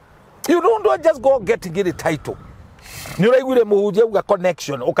 You don't just go getting a title. Nĩ ũraiguire mũhunjia uga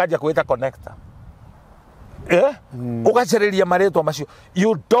connection ũkanjia kwĩta connector. Ũgacerĩria marĩtwa macio.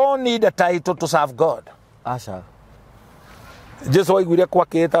 You don't need a title to serve God. Aca. Jesu waiguire kwa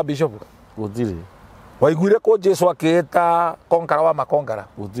akĩĩta bishop. Gũtirĩ. Waiguire kwa Jesu akĩĩta konkara wa makongara.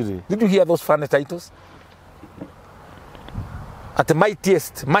 Gũtirĩ. Did you hear those funny titles? At the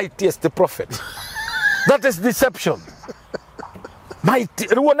mightiest prophet. That is deception. Mighty.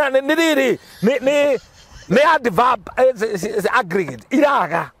 Ruona ne adverb is aggregate.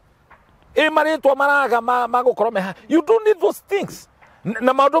 Iraga. Marĩtwa maraga magũkorwo meha. You don't need those things.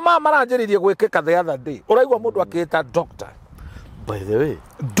 Na maũndũ maranjĩrĩirie gwĩkĩka the other day. Ũraigua mũndũ akĩĩta doctor. By the way,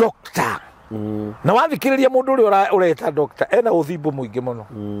 doctor. Na wathikĩrĩria mũndũ ũrĩa ũreta doctor ena ũthimbu mũingĩ mũno.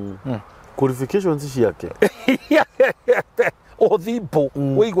 Qualifications ciake. Ũthimbu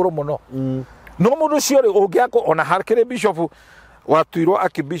wĩ igũrũ mũno. no mundu cio ri ungiako ona harkire bishop watuirwo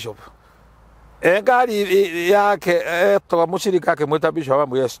akibishop engari yake toga mushirika ke mwita bishop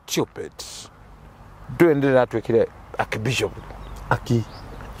amwe stupid ndwendera twikire akibishop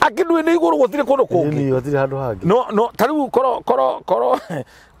akidwene iguru gutire kono kungi ni watire handu hangi no tariu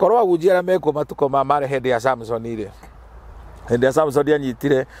koro agujira meko matuko mare hende ya Samson ile hende ya Samson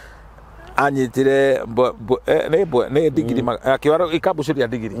anyitire ne digiri akiwaro ikabushuri ya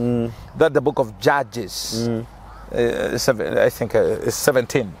digiri that the book of Judges I think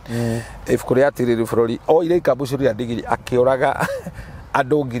 17 if kuriatiri rifroli o ile ikabushuri ya digiri akioraga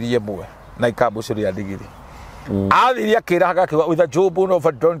adongirie mwe na ikabushuri ya digiri Aliria kiraga kiwa with a jawbone of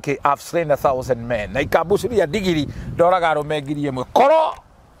a donkey I've slain 1,000 men. Na ikabushuri ya digiri doraga romegirie mwe. Koro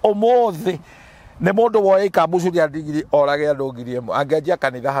omothi ne mondo wo ikabushuri ya digiri orage adogirie mwe. Angeja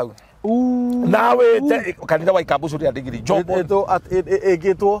kanitha hau. Nawe kanitha wa ikabushuri ya digiri.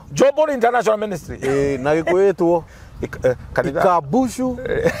 Egetwo Jawbone International Ministry. Na gikuetwo kanitha Ikabushu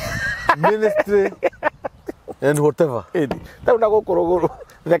Ministry and whatever. Ta una gokorogoro.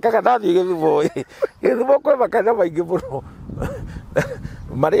 Nekaga nathi githumo kwe makana maingi muno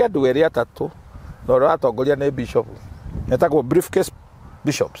Maria dueri atatu no ratongoria ne bishop etagwo briefcase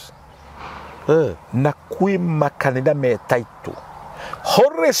bishops na kwi makanitha me title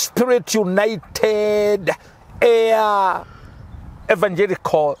Holy Spirit United Air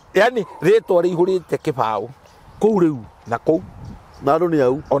Evangelical yani retwa rihurite kibao Kou riu na kou nado ni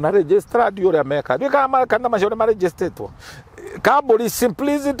au ona registered yore meka ndika kana mashore ma registered Kaburi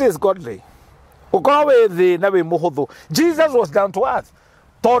simplicity is godly. Ukawe the na we muhuthu. Jesus was down to earth.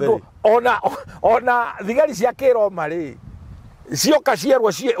 Todo ona thigari cia Kiroma ri. Cio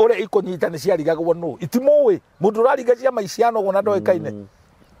cierwa cie ore ikonyita ni cia rigagwo no. Itimowe mundu rariga cia maiciano gona ndoikaine.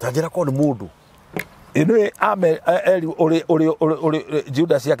 Tangira ko ni mundu. Ino ame ori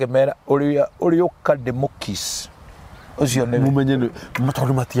Judas yake mera ori ukademokis. Ucio ne mumenye ni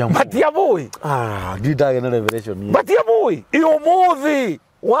matondu matiamwe ndidage na revelation ni matiamwe iyo muthi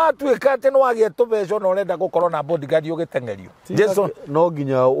watu ekate no agie tubeco no renda gukorwo na bodyguard ugitengerio Jason no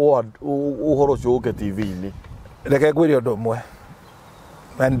nginya uhoro cio uke TV ni reke ngwire undu mwe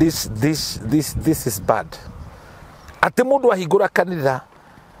and this is bad ati mundu ahingura kanitha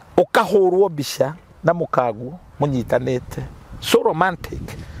ukahurwo bica na mukagu munyitanite so romantic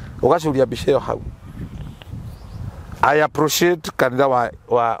ugacuria bica yo hau I appreciate kanitha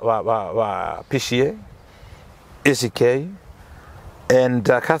wa PCA, ACK, and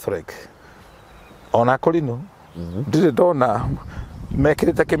Catholic. Ona kolino, ndire dona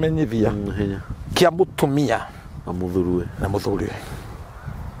mekirite kimenyithia kia mutumia na muthuriwe.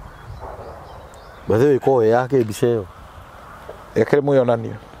 Bathe ko yake biceo. Ekere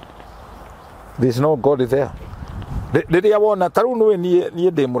muyonanio. There is no God there. Rĩrĩa wona taru nwe nie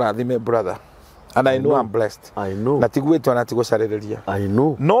ndĩ mũrathime brother. And I know I'm blessed. I know. Na tigwetwa na tigũcarĩrĩria. I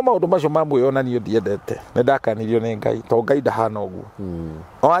know. No maũndũ macio mamwĩonanio ndiendete. Nĩ ndakanirio nĩ Ngai. To Ngai ndahana ũguo.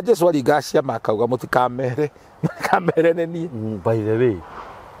 O Jesu aligacia makauga mũtikamere. Mũtikamere nĩ niĩ. By the way.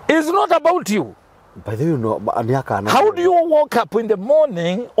 It's not about you. By the way, no, how do you wake up in the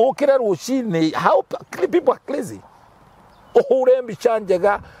morning? Okira rũcinĩ. How people are lazy. Ohure mbica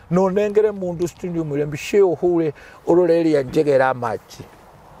njega no nengere mundu studio mwire mbica ohure uroreria njegera machi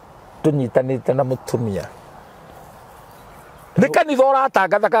tunyitanite na mutumia nikanitha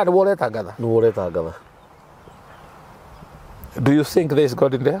ũratangatha kana nĩ ũretangatha nĩ ũretangatha. Do you think there is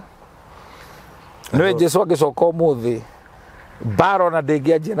God in there? No Jesu agĩcoka ũmũthĩ mbara na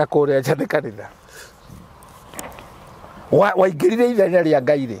ndĩngĩanjia na kũrĩa nja nĩ kanitha waingĩrire ithenya rĩa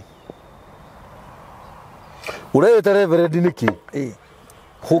Ngai rĩ urete reverend niki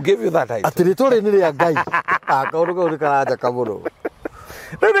who gave you that idea atiritore ni ria Ngai akaundu kau nikaraja kamuro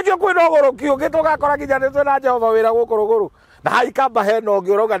nĩkĩo kwĩna ũgũrũki ũngĩ tũgakora nginya nĩ twĩna Jehova wĩra gũkũ rũgũrũ na haikamba hena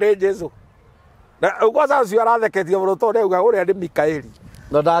ũngĩ ũrauga nĩ Jesu na ũgũcoka ũcio aratheketie mũno tondũ auga ũrĩa nĩ Mikaeli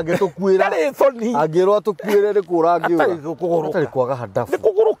na ndangĩtũkuĩra angĩrwo atũkuĩre nĩ kũra angĩũra atarĩ kwaga handabu nĩ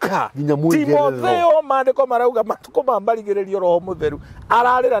kũgũrũka nginya mũingĩrĩro Timotheo maandĩko marauga matukũ mambarigĩrĩrio Roho Mũtheru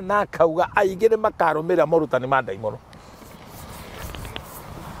ararĩra na akauga aingĩ nĩ makarũmĩrĩra morutani ma ndaimono.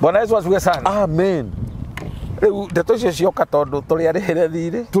 Bwana Yesu asifiwe sana. Amen. Rĩu ndeto icio cioka tondũ tũrĩarĩhĩre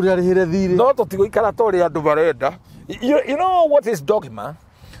thirĩ no tũtigũikara tũrĩ andũ marenda. You know what is dogma?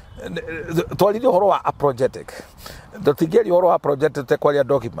 Twaririe ũhoro wa apologetic. Tũtingĩaria ũhoro wa apologetic kwaria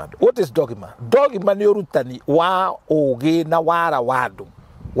dogma. What is dogma? Dogma nĩ ũrutani wa ũũgĩ na wara wa andũ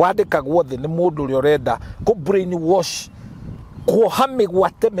wandĩkagwo thĩ nĩ mũndũ ũrĩa ũrenda kũ brainwash kuoha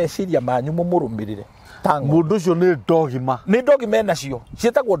mĩgwate meciria manyu mũmũrũmĩrĩre. Mũndũ ũcio nĩ dogma. Nĩ dogma enacio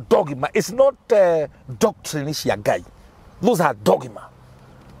ciĩtagwo dogma. It's not doctrine cia Ngai. Those are dogma.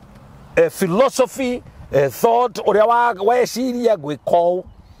 philosophy, thought, uria weciria gwiko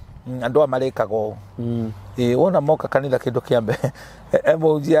andu amarekago wona moka kanitha kindu kiambe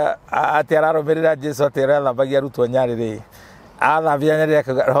emujia ati araromerera Jesu ati arathambagia rutwo nyariri athambia nyariri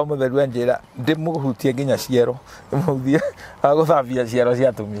roho mutheru anjira ndimuhutie nginya ciero muthie aguthambia ciero cia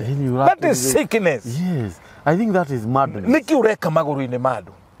atumia. That is sickness. Yes, I think that is madness. Niki ureka maguru-ini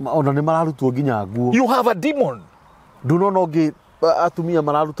mandu ona ni mararutwo nginya nguo. You have a demon. Nduno nongi atumia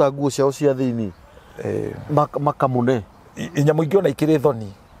mararuta nguo ciao cia thiini makamune inyamu ingiona ikiri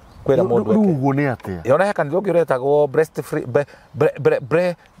thoni kwera mundu eke rugo ni atia yona he kanitha ngiretagwo breast free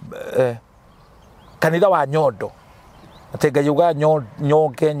kanitha wa nyondo ati Ngai uga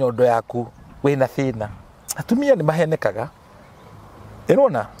nyonge nyondo yaku wina thina atumia ni mahenekaga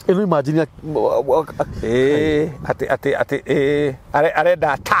irona ino imagine ati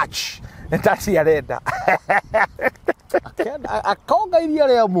arenda touch ntasi arenda akonga iria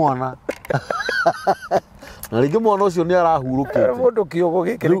ria mwana na ringi mwana ucio ni arahurukite mundu kiugo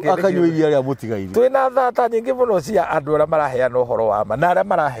giki akanywa iria ria mutigaire twina thata nyingi muno cia andu aria maraheana uhoro wa ma na aria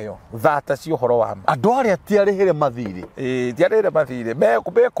maraheo thata cia uhoro wa ma andu aria tiarihire mathiri tiarihire mathiri me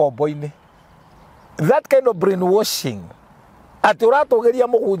kombo-ini. That kind of brainwashing ati uratugeria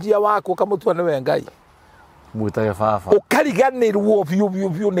mugunjia waku kamutua ni we Ngai mwitage baba ukariganirwo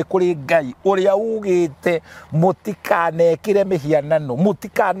biu ni kuri Ngai uria ugite mutikanekire mihianano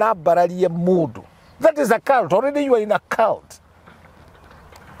mutikanambararie mundu. That is a cult. Already you are in a cult.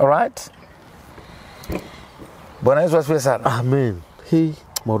 All right? Bwana Yesu asifiwe sana. Amen. Hey,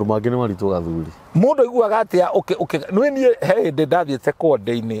 maundu mangi ni maritu gathuri. Mundu iguaga atia nwe nie he ndathiete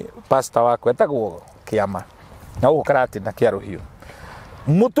konde-ini pastor wako etagwo Kiama. Na ukarati na kiaruhio.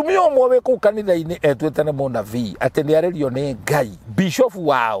 Mutumia umwe we ku kanitha-ini etwete ne munabii ati ni arerio ni Ngai bishop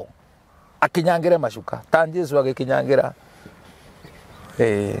wao akinyangire macuka ta Jesu agikinyangira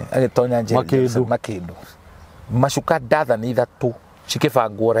agitonya njeri makindu macuka ndathani ithatu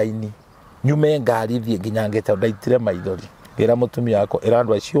cikibangwo raini nyume ngari thie nginyangite ndaitire maithori ngira mutumia wako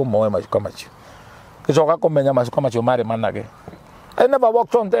irandu acio moe macuka macio gicoka kumenya macuka macio mari manage. I never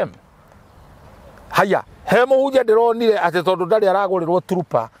walked on them. Haya he muhunjia ndironire ati tondu ndari aragurirwo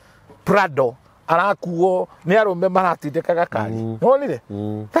trupa Prado arakuo ni arume maratindikaga kari nonire.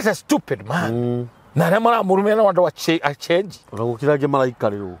 That's a stupid man. Na ne mara murume na wandu a change uragukiragia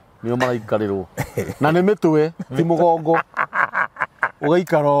maraikarirwo nio maraikarirwo na ne mitwe ti mugongo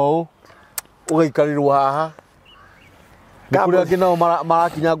ugaikaro ugaikarirwo haha kuria nginao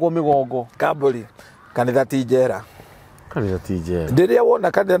marakinyangwo migongo kaburi kanitha ti njera ndiria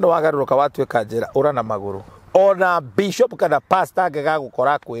wona kanitha no wagaruruka watweka njera ura na maguru ona bishop kana pastor angega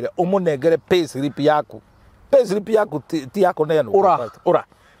gukora kwire umunengere pay slip yaku ti yako neno ura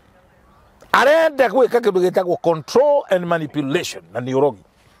arenda gwika kindu gitagwo control and manipulation na ni urogi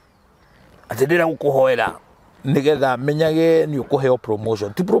ati ndira gukuhoera nigetha menyage ni ukuheo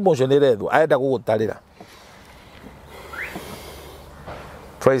promotion ti promotion irethwo arenda gugutarira.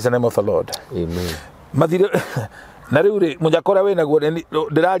 Praise the name of the Lord. Amen. Mathire na riu ri mujakora we naguo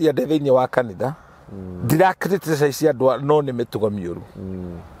ndiraria ndetheini wa kanitha ndira criticize andu no ni mitugo miuru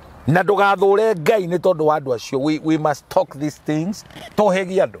na ndugathure Ngai ni tondu wa andu acio we must talk these things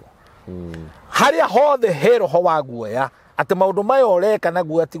tohegi andu haria hothe heroho wa guoya ati maundu mayo ureka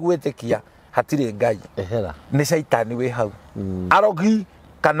naguo atigwitikia hatire Ngai ehera ni shaitani we hau arogi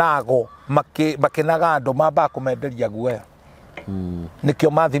kanago makinaga andu mamba kumenderia guoya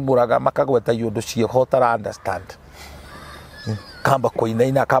nikio mathimuraga makagweta yundu cio tara understand kamba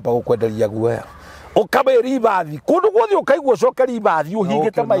koinaina kamba gukwenderia guoya ukabe ribathi kundu guothi ukaigua coka ribathi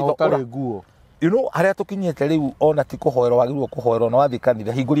uhingite maitho nguo haria tukinyete riu ona ti kuhoerwo wagirwo kuhoerwo na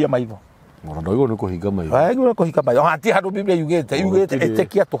wathikanire hinguria maitho Mwana igo ni kuhinga maitho. Igo ni kuhinga maitho. Hati handu Biblia yugete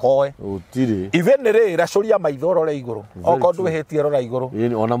etekia tuhoe. Utiri. Even re racoria maitho rora iguru. Oko ndwihitie rora iguru.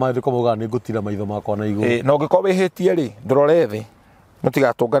 Yeni ona maandiko muga ni ngutira maitho makwa na iguru. No ngiko wihitie ri ndorore thi.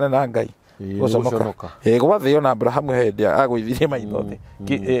 Mutigatungane na Ngai. Guconoka. Gwathio na Abraham hendia agwithirie maitho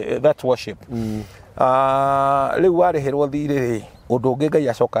thi. That worship. Riu warihirwo thiri ri undu ungi Ngai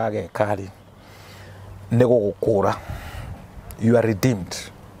acoka ageka ri ni gugukura. You are redeemed.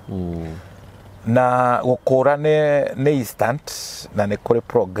 Na gukura ni instant na ni kuri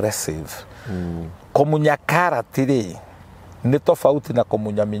progressive. Kumunya karati ri ni tofauti na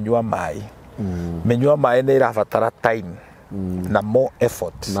kumunya minyua mai. Minyua mai ni irabatara time na more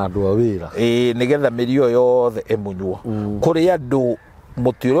effort na andu awira nigetha mirio yothe emunywo kuri andu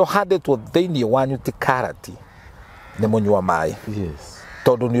mutiro handetwo thiini wanyu ti karati ni munyua mai. Yes.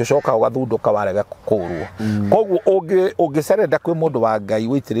 Tondu ni ucoka ugathunduka warega kukurwo koguo ungicerenda kwi mundu wa Ngai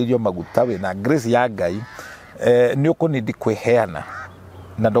witiririo maguta we na grace ya Ngai ni ukunidi kwiheana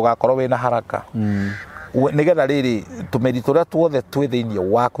na ndugakorwo wina haraka nigetha riri tumeri turia tuothe twi thiini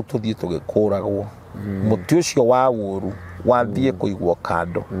waku tuthie tugikuragwo muti ucio wa wuru wathie kuigwo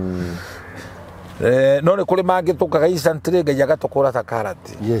kando no ni kuri mangi tukaga instantly Ngai agatukura ta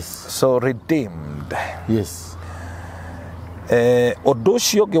karati so redeemed undu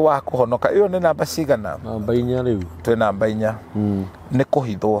ucio ngi wa kuhonoka iyo ni namba cigana namba 4 riu twi namba 4 ni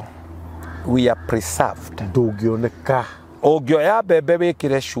kuhithwo we are preserved ndungioneka ungioya mbembe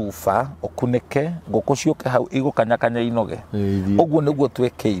wikire cuba ukunike nguku ciuke hau igukanyakanya inoge uguo niguo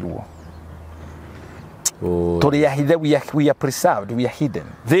twekeirwo turi ahithe we are preserved we are hidden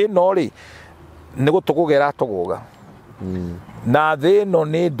thino ri nigo tugugera tuguga na thino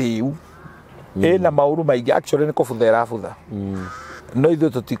ni ndiu ina mauru maingi actually ni kubuthera butha no ithu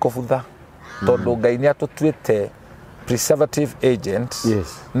tutikubutha tondu Ngai ni atutuite preservative agent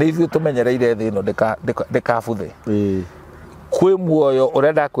ni ithu tumenyereire thino ndikabuthe kwi muoyo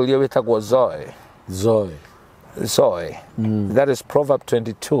urenda kwiria witagwo zoe that is Proverb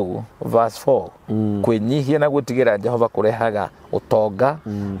 22 verse 4 kwinyihia na gutigira Jehova kurehaga utonga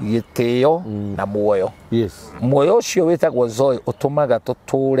gitio na muoyo muoyo ucio witagwo zoe utumaga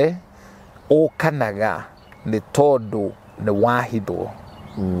tuture ukanaga ni tondu ni wahithwo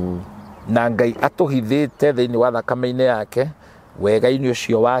na Ngai atuhithite thiini wa thakame-ini yake wega-ini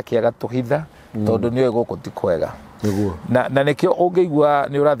ucio wake agatuhitha tondu ni oe guku ti kwega na nikio ungeigua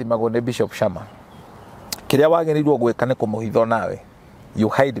ni urathimagwo ni Bishop Shama kiria wagerirwo gwika ni kumuhitho nawe you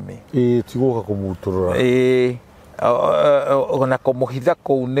hide me tiguka kumuturura ona kumuhitha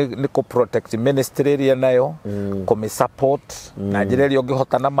ku ni ku protect ministry ria nayo kumi support na njira ria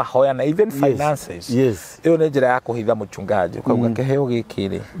ungihota na mahoya na even finances iyo ni njira ya kuhitha muchungaji ukauga keheo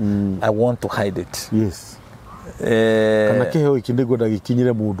gikiri I want to hide it kana keheo iki ndigwenda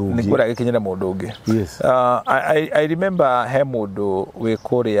gikinyire mundu ungi ndigwenda gikinyire mundu ungi I remember he mundu we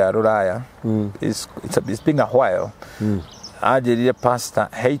Korea Ruraya it's been a while ajirire pastor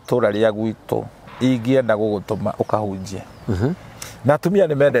he itura ria gwitu ingienda gugutuma ukahunjie na tumia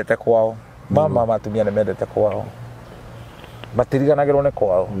ni mendete kwao mama matumia ni mendete kwao matiriganagirwo ne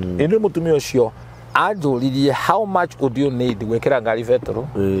kwao indi mutumia ucio anjuririe how much would you need gwekera ngari vetro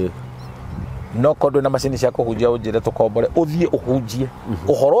no kondo na machine cia kuhunjia unjire tukombore uthie uhunjie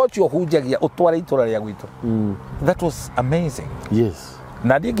uhoro ucio uhunjagia utware itura ria gwitu that was amazing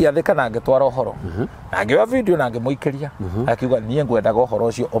na ndingiathika na ngitwara uhoro na ngiwa video na ngimuikeria akiuga nie ngwendaga uhoro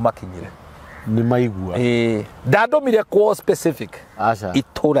ucio umakinyire ni maigua ndandomire kwa specific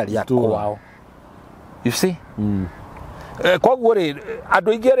itura ria kwao you see koguo ri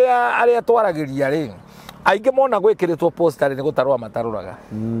andu ingi aria twaragiria ri aingi mona gwikiritwo poster ni gutarwa mataruraga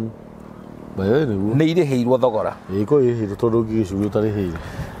ni iriheirwo thogora iko ihiro tondu ngigicugio tariheire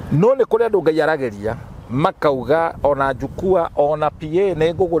no ni kuri andu Ngai arageria makauga ona njukua ona PA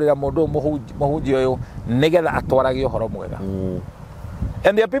ni ngugurira mundu muhunjia uyu nigetha atwarage uhoro mwega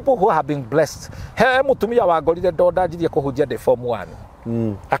and there are people who have been blessed he mutumia wangorire ndondanjirie kuhunjia de form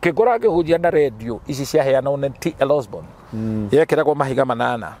 1 akigora ngihunjia na radio ici cia heana na T.L. Osborne yekiragwo mahiga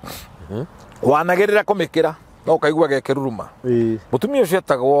manana wanagirira kumikira no kaigua gekiruruma mutumia ucio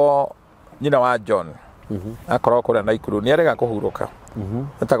etagwo nyina wa John akorwo kuria na ikuru ni arega kuhuruka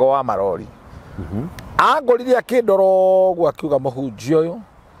etagwo wa marori angorire akindorogwo akiuga muhunjia uyu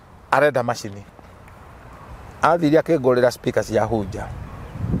arenda machine athiri akingorira speakers ya hunja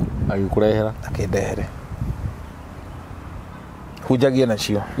agikurehera akindehere hunjagie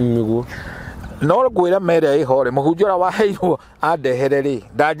nacio niguo no ngwira mere ihore muhunjia wa heirwo andehere ri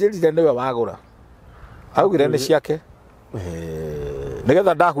ndanjirire niwe wagura augire ni ciake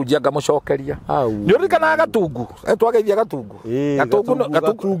nigetha ndahunjia ngamucokeria ni urikana gatungu etwageithia gatungu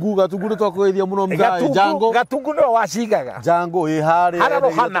gatungu ni twakugeithia muno mzai jango gatungu no wacigaga jango hari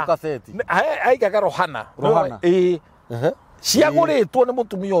kaseti aigaga rohana ciaguritwo ni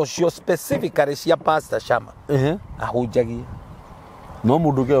mutumia ucio specifically cia Pastor Shama ahunjagia no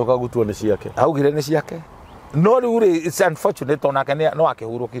mundu ke okagutwa ni ciake augire ni ciake no riu it's unfortunate onake no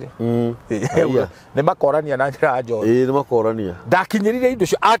akihurukire ni makorania na njira njoru ni makorania ndakinyirire indo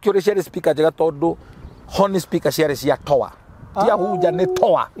cio akiore cia speaker njega tondu honi speaker cia cia toa tia hunja ni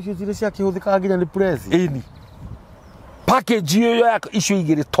toa icio cire cia kihuthika nginya ni press ini package iyo icio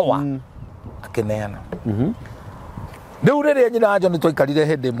igiri toa akineana riu riria nyina njo ni twikarire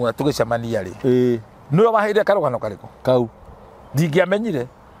hindi imwe tugicamania ri niwe waheire karugano kariko kau ndingiamenyire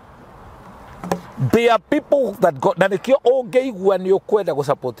there are people that got na nikio ungeigua ni ukwenda gu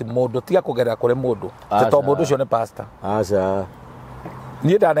support mundu tiga kugerera kuri mundu to mundu cio ni pastor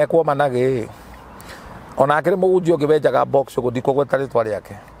ni ndanekwo manage ona akiri mugunjio ngibenjaga box guthiko gwetari twari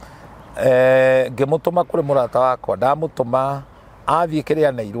yake ngimutuma kuri murata wakwa ndamutuma athie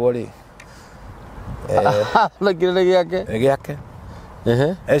kiria nairwo ri na kirene giake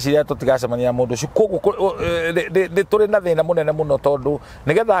eciria tutigacemania mundu ucio koguo ni turi na thina munene muno tondu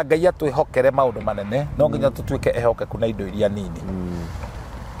nigetha Ngai atwihokere maundu manene no nginya tutuike ehokeku na indo iria nini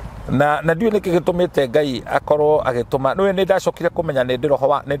na ndiu niki gitumite Ngai akorwo agituma no ni ndacokire kumenya ni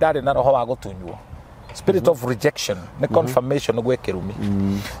ndari na roho wa gutunywo spirit of rejection ni confirmation gwe Kirumi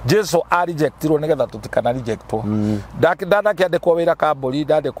Jesu a rejectirwo nigetha tutikana rejectwo ndakiandikwo wira kamburi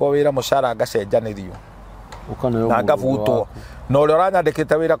ndandikwo wira mushara ngacenjanirio na ngavutwo na uria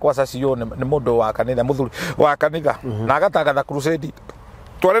uranyandikite wira kwa sacio ni mundu wa kanitha muthuri wa kanitha na agatangatha crusade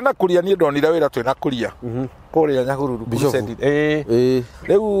tware na kuria ni ndonire wira twina kuria kuria Nyahururu crusade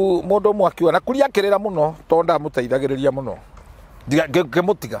riu mundu mwakiwa na kuria kirira muno tonda muteithagiriria muno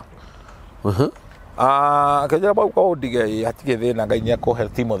ngimutiga kajira bau kwa ndige hatige thina Ngai ni akuhe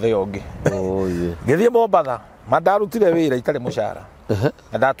Timotheo ngi ngithie Mombatha mandarutire wira itari mushara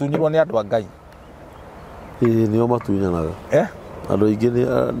na ndatunyirwo ni andu a Ngai nio matunyanaga andu ingi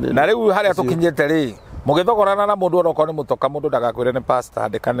na riu haria tukinyete ri mugithogorana na mundu oroko ni mutoka mundu ndagakwire ni pastor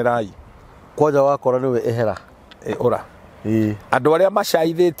andikanirai kwanja wakora niwe ehera ura andu aria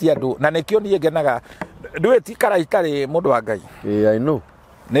macaithitie andu na nikio nie ngenaga ndwe tikara itari mundu wa Ngai I know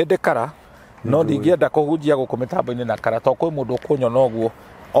ni ndikara no ndingienda kuhunjia guku mitambo-ini na kara to kwi mundu ukunyona uguo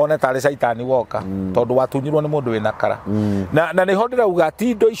one tari caitani woka tondu watunyirwo ni mundu wina kara na ni ho ndirauga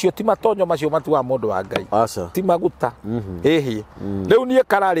ti indo icio ti matonyo macio matu wa mundu wa Ngai ti maguta ehi riu nie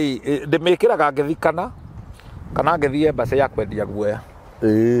kara ri ndimikiraga ngithikana kana ngithie mbase ya kwendia guoya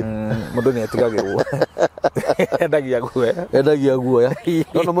mundu ni atigagirwo endagia guoya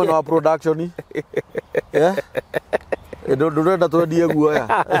no mwena wa production ndurenda twendie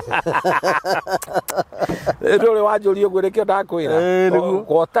guoya nduri wanjuria uguo rikio ndakwira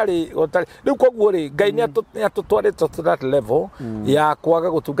gotari riu koguo ri Ngai ni atutwarite to that level ya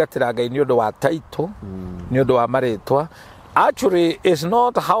kwaga gutungatira Ngai ni undu wa title ni undu wa maritwa actually is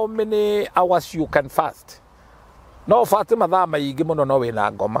not how many hours you can fast no fast mathaa maingi muno no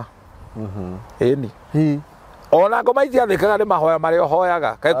wina ngoma eni ona ngoma ithiathikaga ni mahoya mari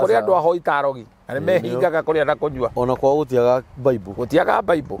hoyaga kai kuri andu ahoi tarogi ani mehingaga kuria na kunyua ona kwa gutiaga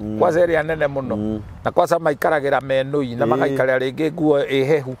bible kwa seria nene muno na kwa sama ikaragira menui na magaikara ringi nguo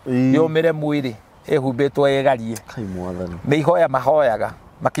ehehu yumire mwiri ehumbitwo egarie kai mwathani ni ihoya mahoyaga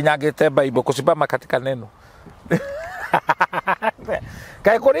makinyangite bible kuciba makatika neno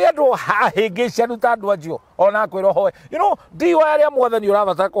kai kuri andu hahingicia ruta andu acio ona kwiro hoya ndiwa aria mwathani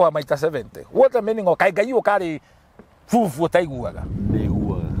urabatara kuha maita 70 what the meaning of kai Ngai ukari fufu taiguaga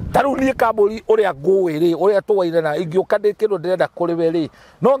taru ni kamburi uria ngwiri uria tuwaire na ingioka ndikindo ndirenda kuriwe ri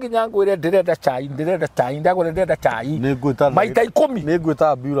no nginya ngwire ndirenda chai ndagure ndirenda chai maita 10 ni ngwita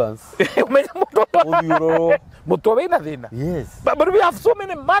ambulance umenya mutu wina thina yes but we have so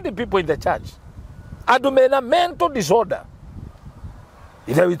many mad people in the church andu mena mental disorder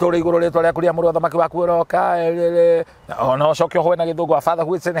ile vitore igoro leto ria kuria muri othamaki waku uroka ona ocokio ho na githungu wa Father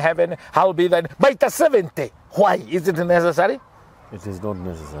who is in heaven how be then maita 70 why is it necessary? It is not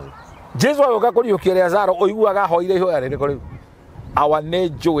necessary. Jesu ayoka kuri ukire Lazaro oiguaga hoire ihoya riri kuri awa ne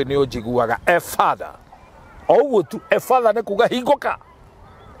jowe ne ojiguaga a father owo tu a father ne kuga hingoka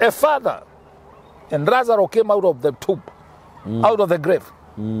a father and Lazaro came out of the tomb out of the grave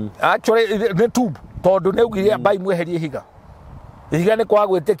actually the tomb tondu ne ugiria bai mweherie higa ne kwa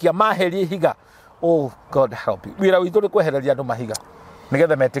gwitikia maherie higa oh God help you wira witu ni kwehereria andu mahiga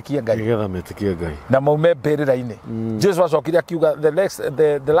nigetha metikie Ngai na maume mbirira-ini Jesu acokire akiuga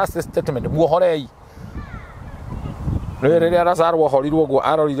the last statement muohorei riria Lazaro wohorirwo guo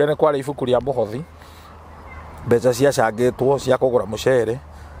arorire ni kwari ibuku ria muhothi mbeca cia cangitwo cia kugura mucere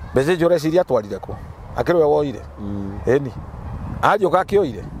mbeca icio reciria twarire ku akirwe woire eni ajoka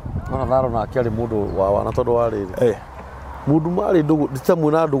akioire ona Lazaro na akiari mundu wa wana tondu wa riri mundu mari ndugu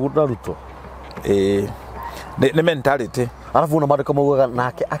nditamwe na ndugu na ruto ni mentality arafu na mandika maugaga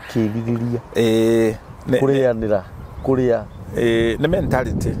nake akiririria kurianira kuria ni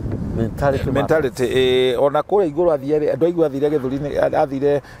mentality ona kuria iguru athiere andu aigua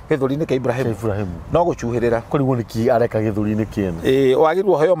athire githuri-ini kia Ibrahim no gucuhirira kurigwo niki areka githuri-ini kiene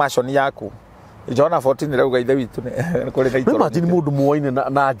wagirwo hoyo mashoni yaku John 14 rauga ithe witu ni kuri na itoro imagine mundu muwaine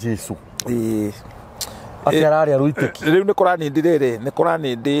na Jesu atĩararĩa rũitĩki rĩu nĩ kũranindi rĩrĩ nĩ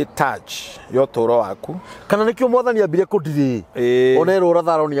kũranindi touch yo tũro waku kana nĩkĩo mwathani ambire kũndirĩ ona ĩrwo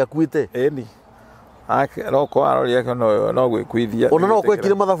Lazaro nĩ akuĩte ĩni roko aroria no gwĩkuithia ona no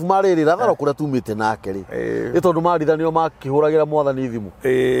kwekire mathabu ma rĩrĩ Lazaro kũrĩa tumĩte nake rĩ nĩ tondũ marithanio makĩhũragĩra mwathani thimũ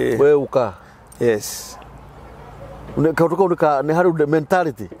we uka yes kaũndũ kau nĩ harĩ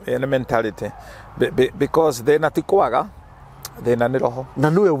mentality nĩ mentality because thĩna ti kwaga thina ni roho na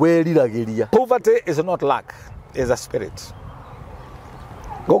niwe weriragiria. poverty is not lack, is a spirit.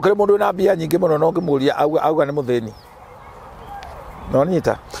 Gukire mundu na mbia nyingi muno no ngimuria auga ni muthini no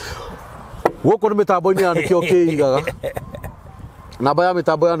nyita Guko ni mitambo-ini ya nikio kiigaga. Namba ya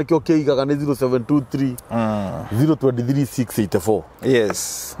mitambo ya nikio kiigaga ni 0723 023684.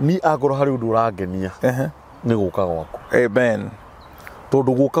 yes Ni agoro hari undu urangenia ni guka gwaku. Amen.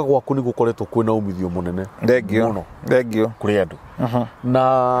 Tondu guka gwaku ni gukoretwo kwina umithio munene Thank you kuri andu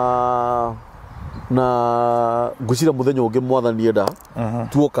na ngucira muthenya ungi mwathani enda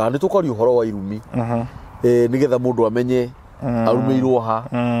tuoka ni tukaria uhoro wa irumi nigetha mundu amenye arumeirwo ha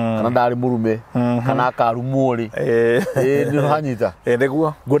kana ndari murume kana akarumwo ri ni hanyita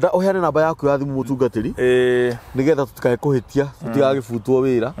niguo ngwenda uheane namba yaku ya thimu mutungatiri nigetha tutikae kuhitia tutigagibutwo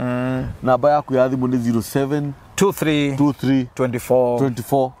wira namba yaku ya thimu ni 07 23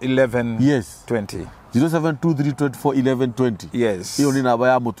 24 11 yes 20 0723241120 yes iyo ni namba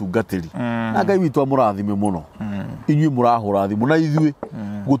ya mutungatiri na Ngai witu amurathime muno inyui murahura thimu na ithui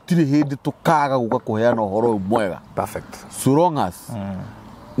gutire hindi tukaga guka kuheana uhoro mwega perfect so long as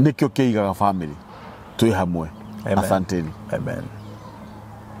nikio kiigaga family twi hamwe Amen. asanteni Amen.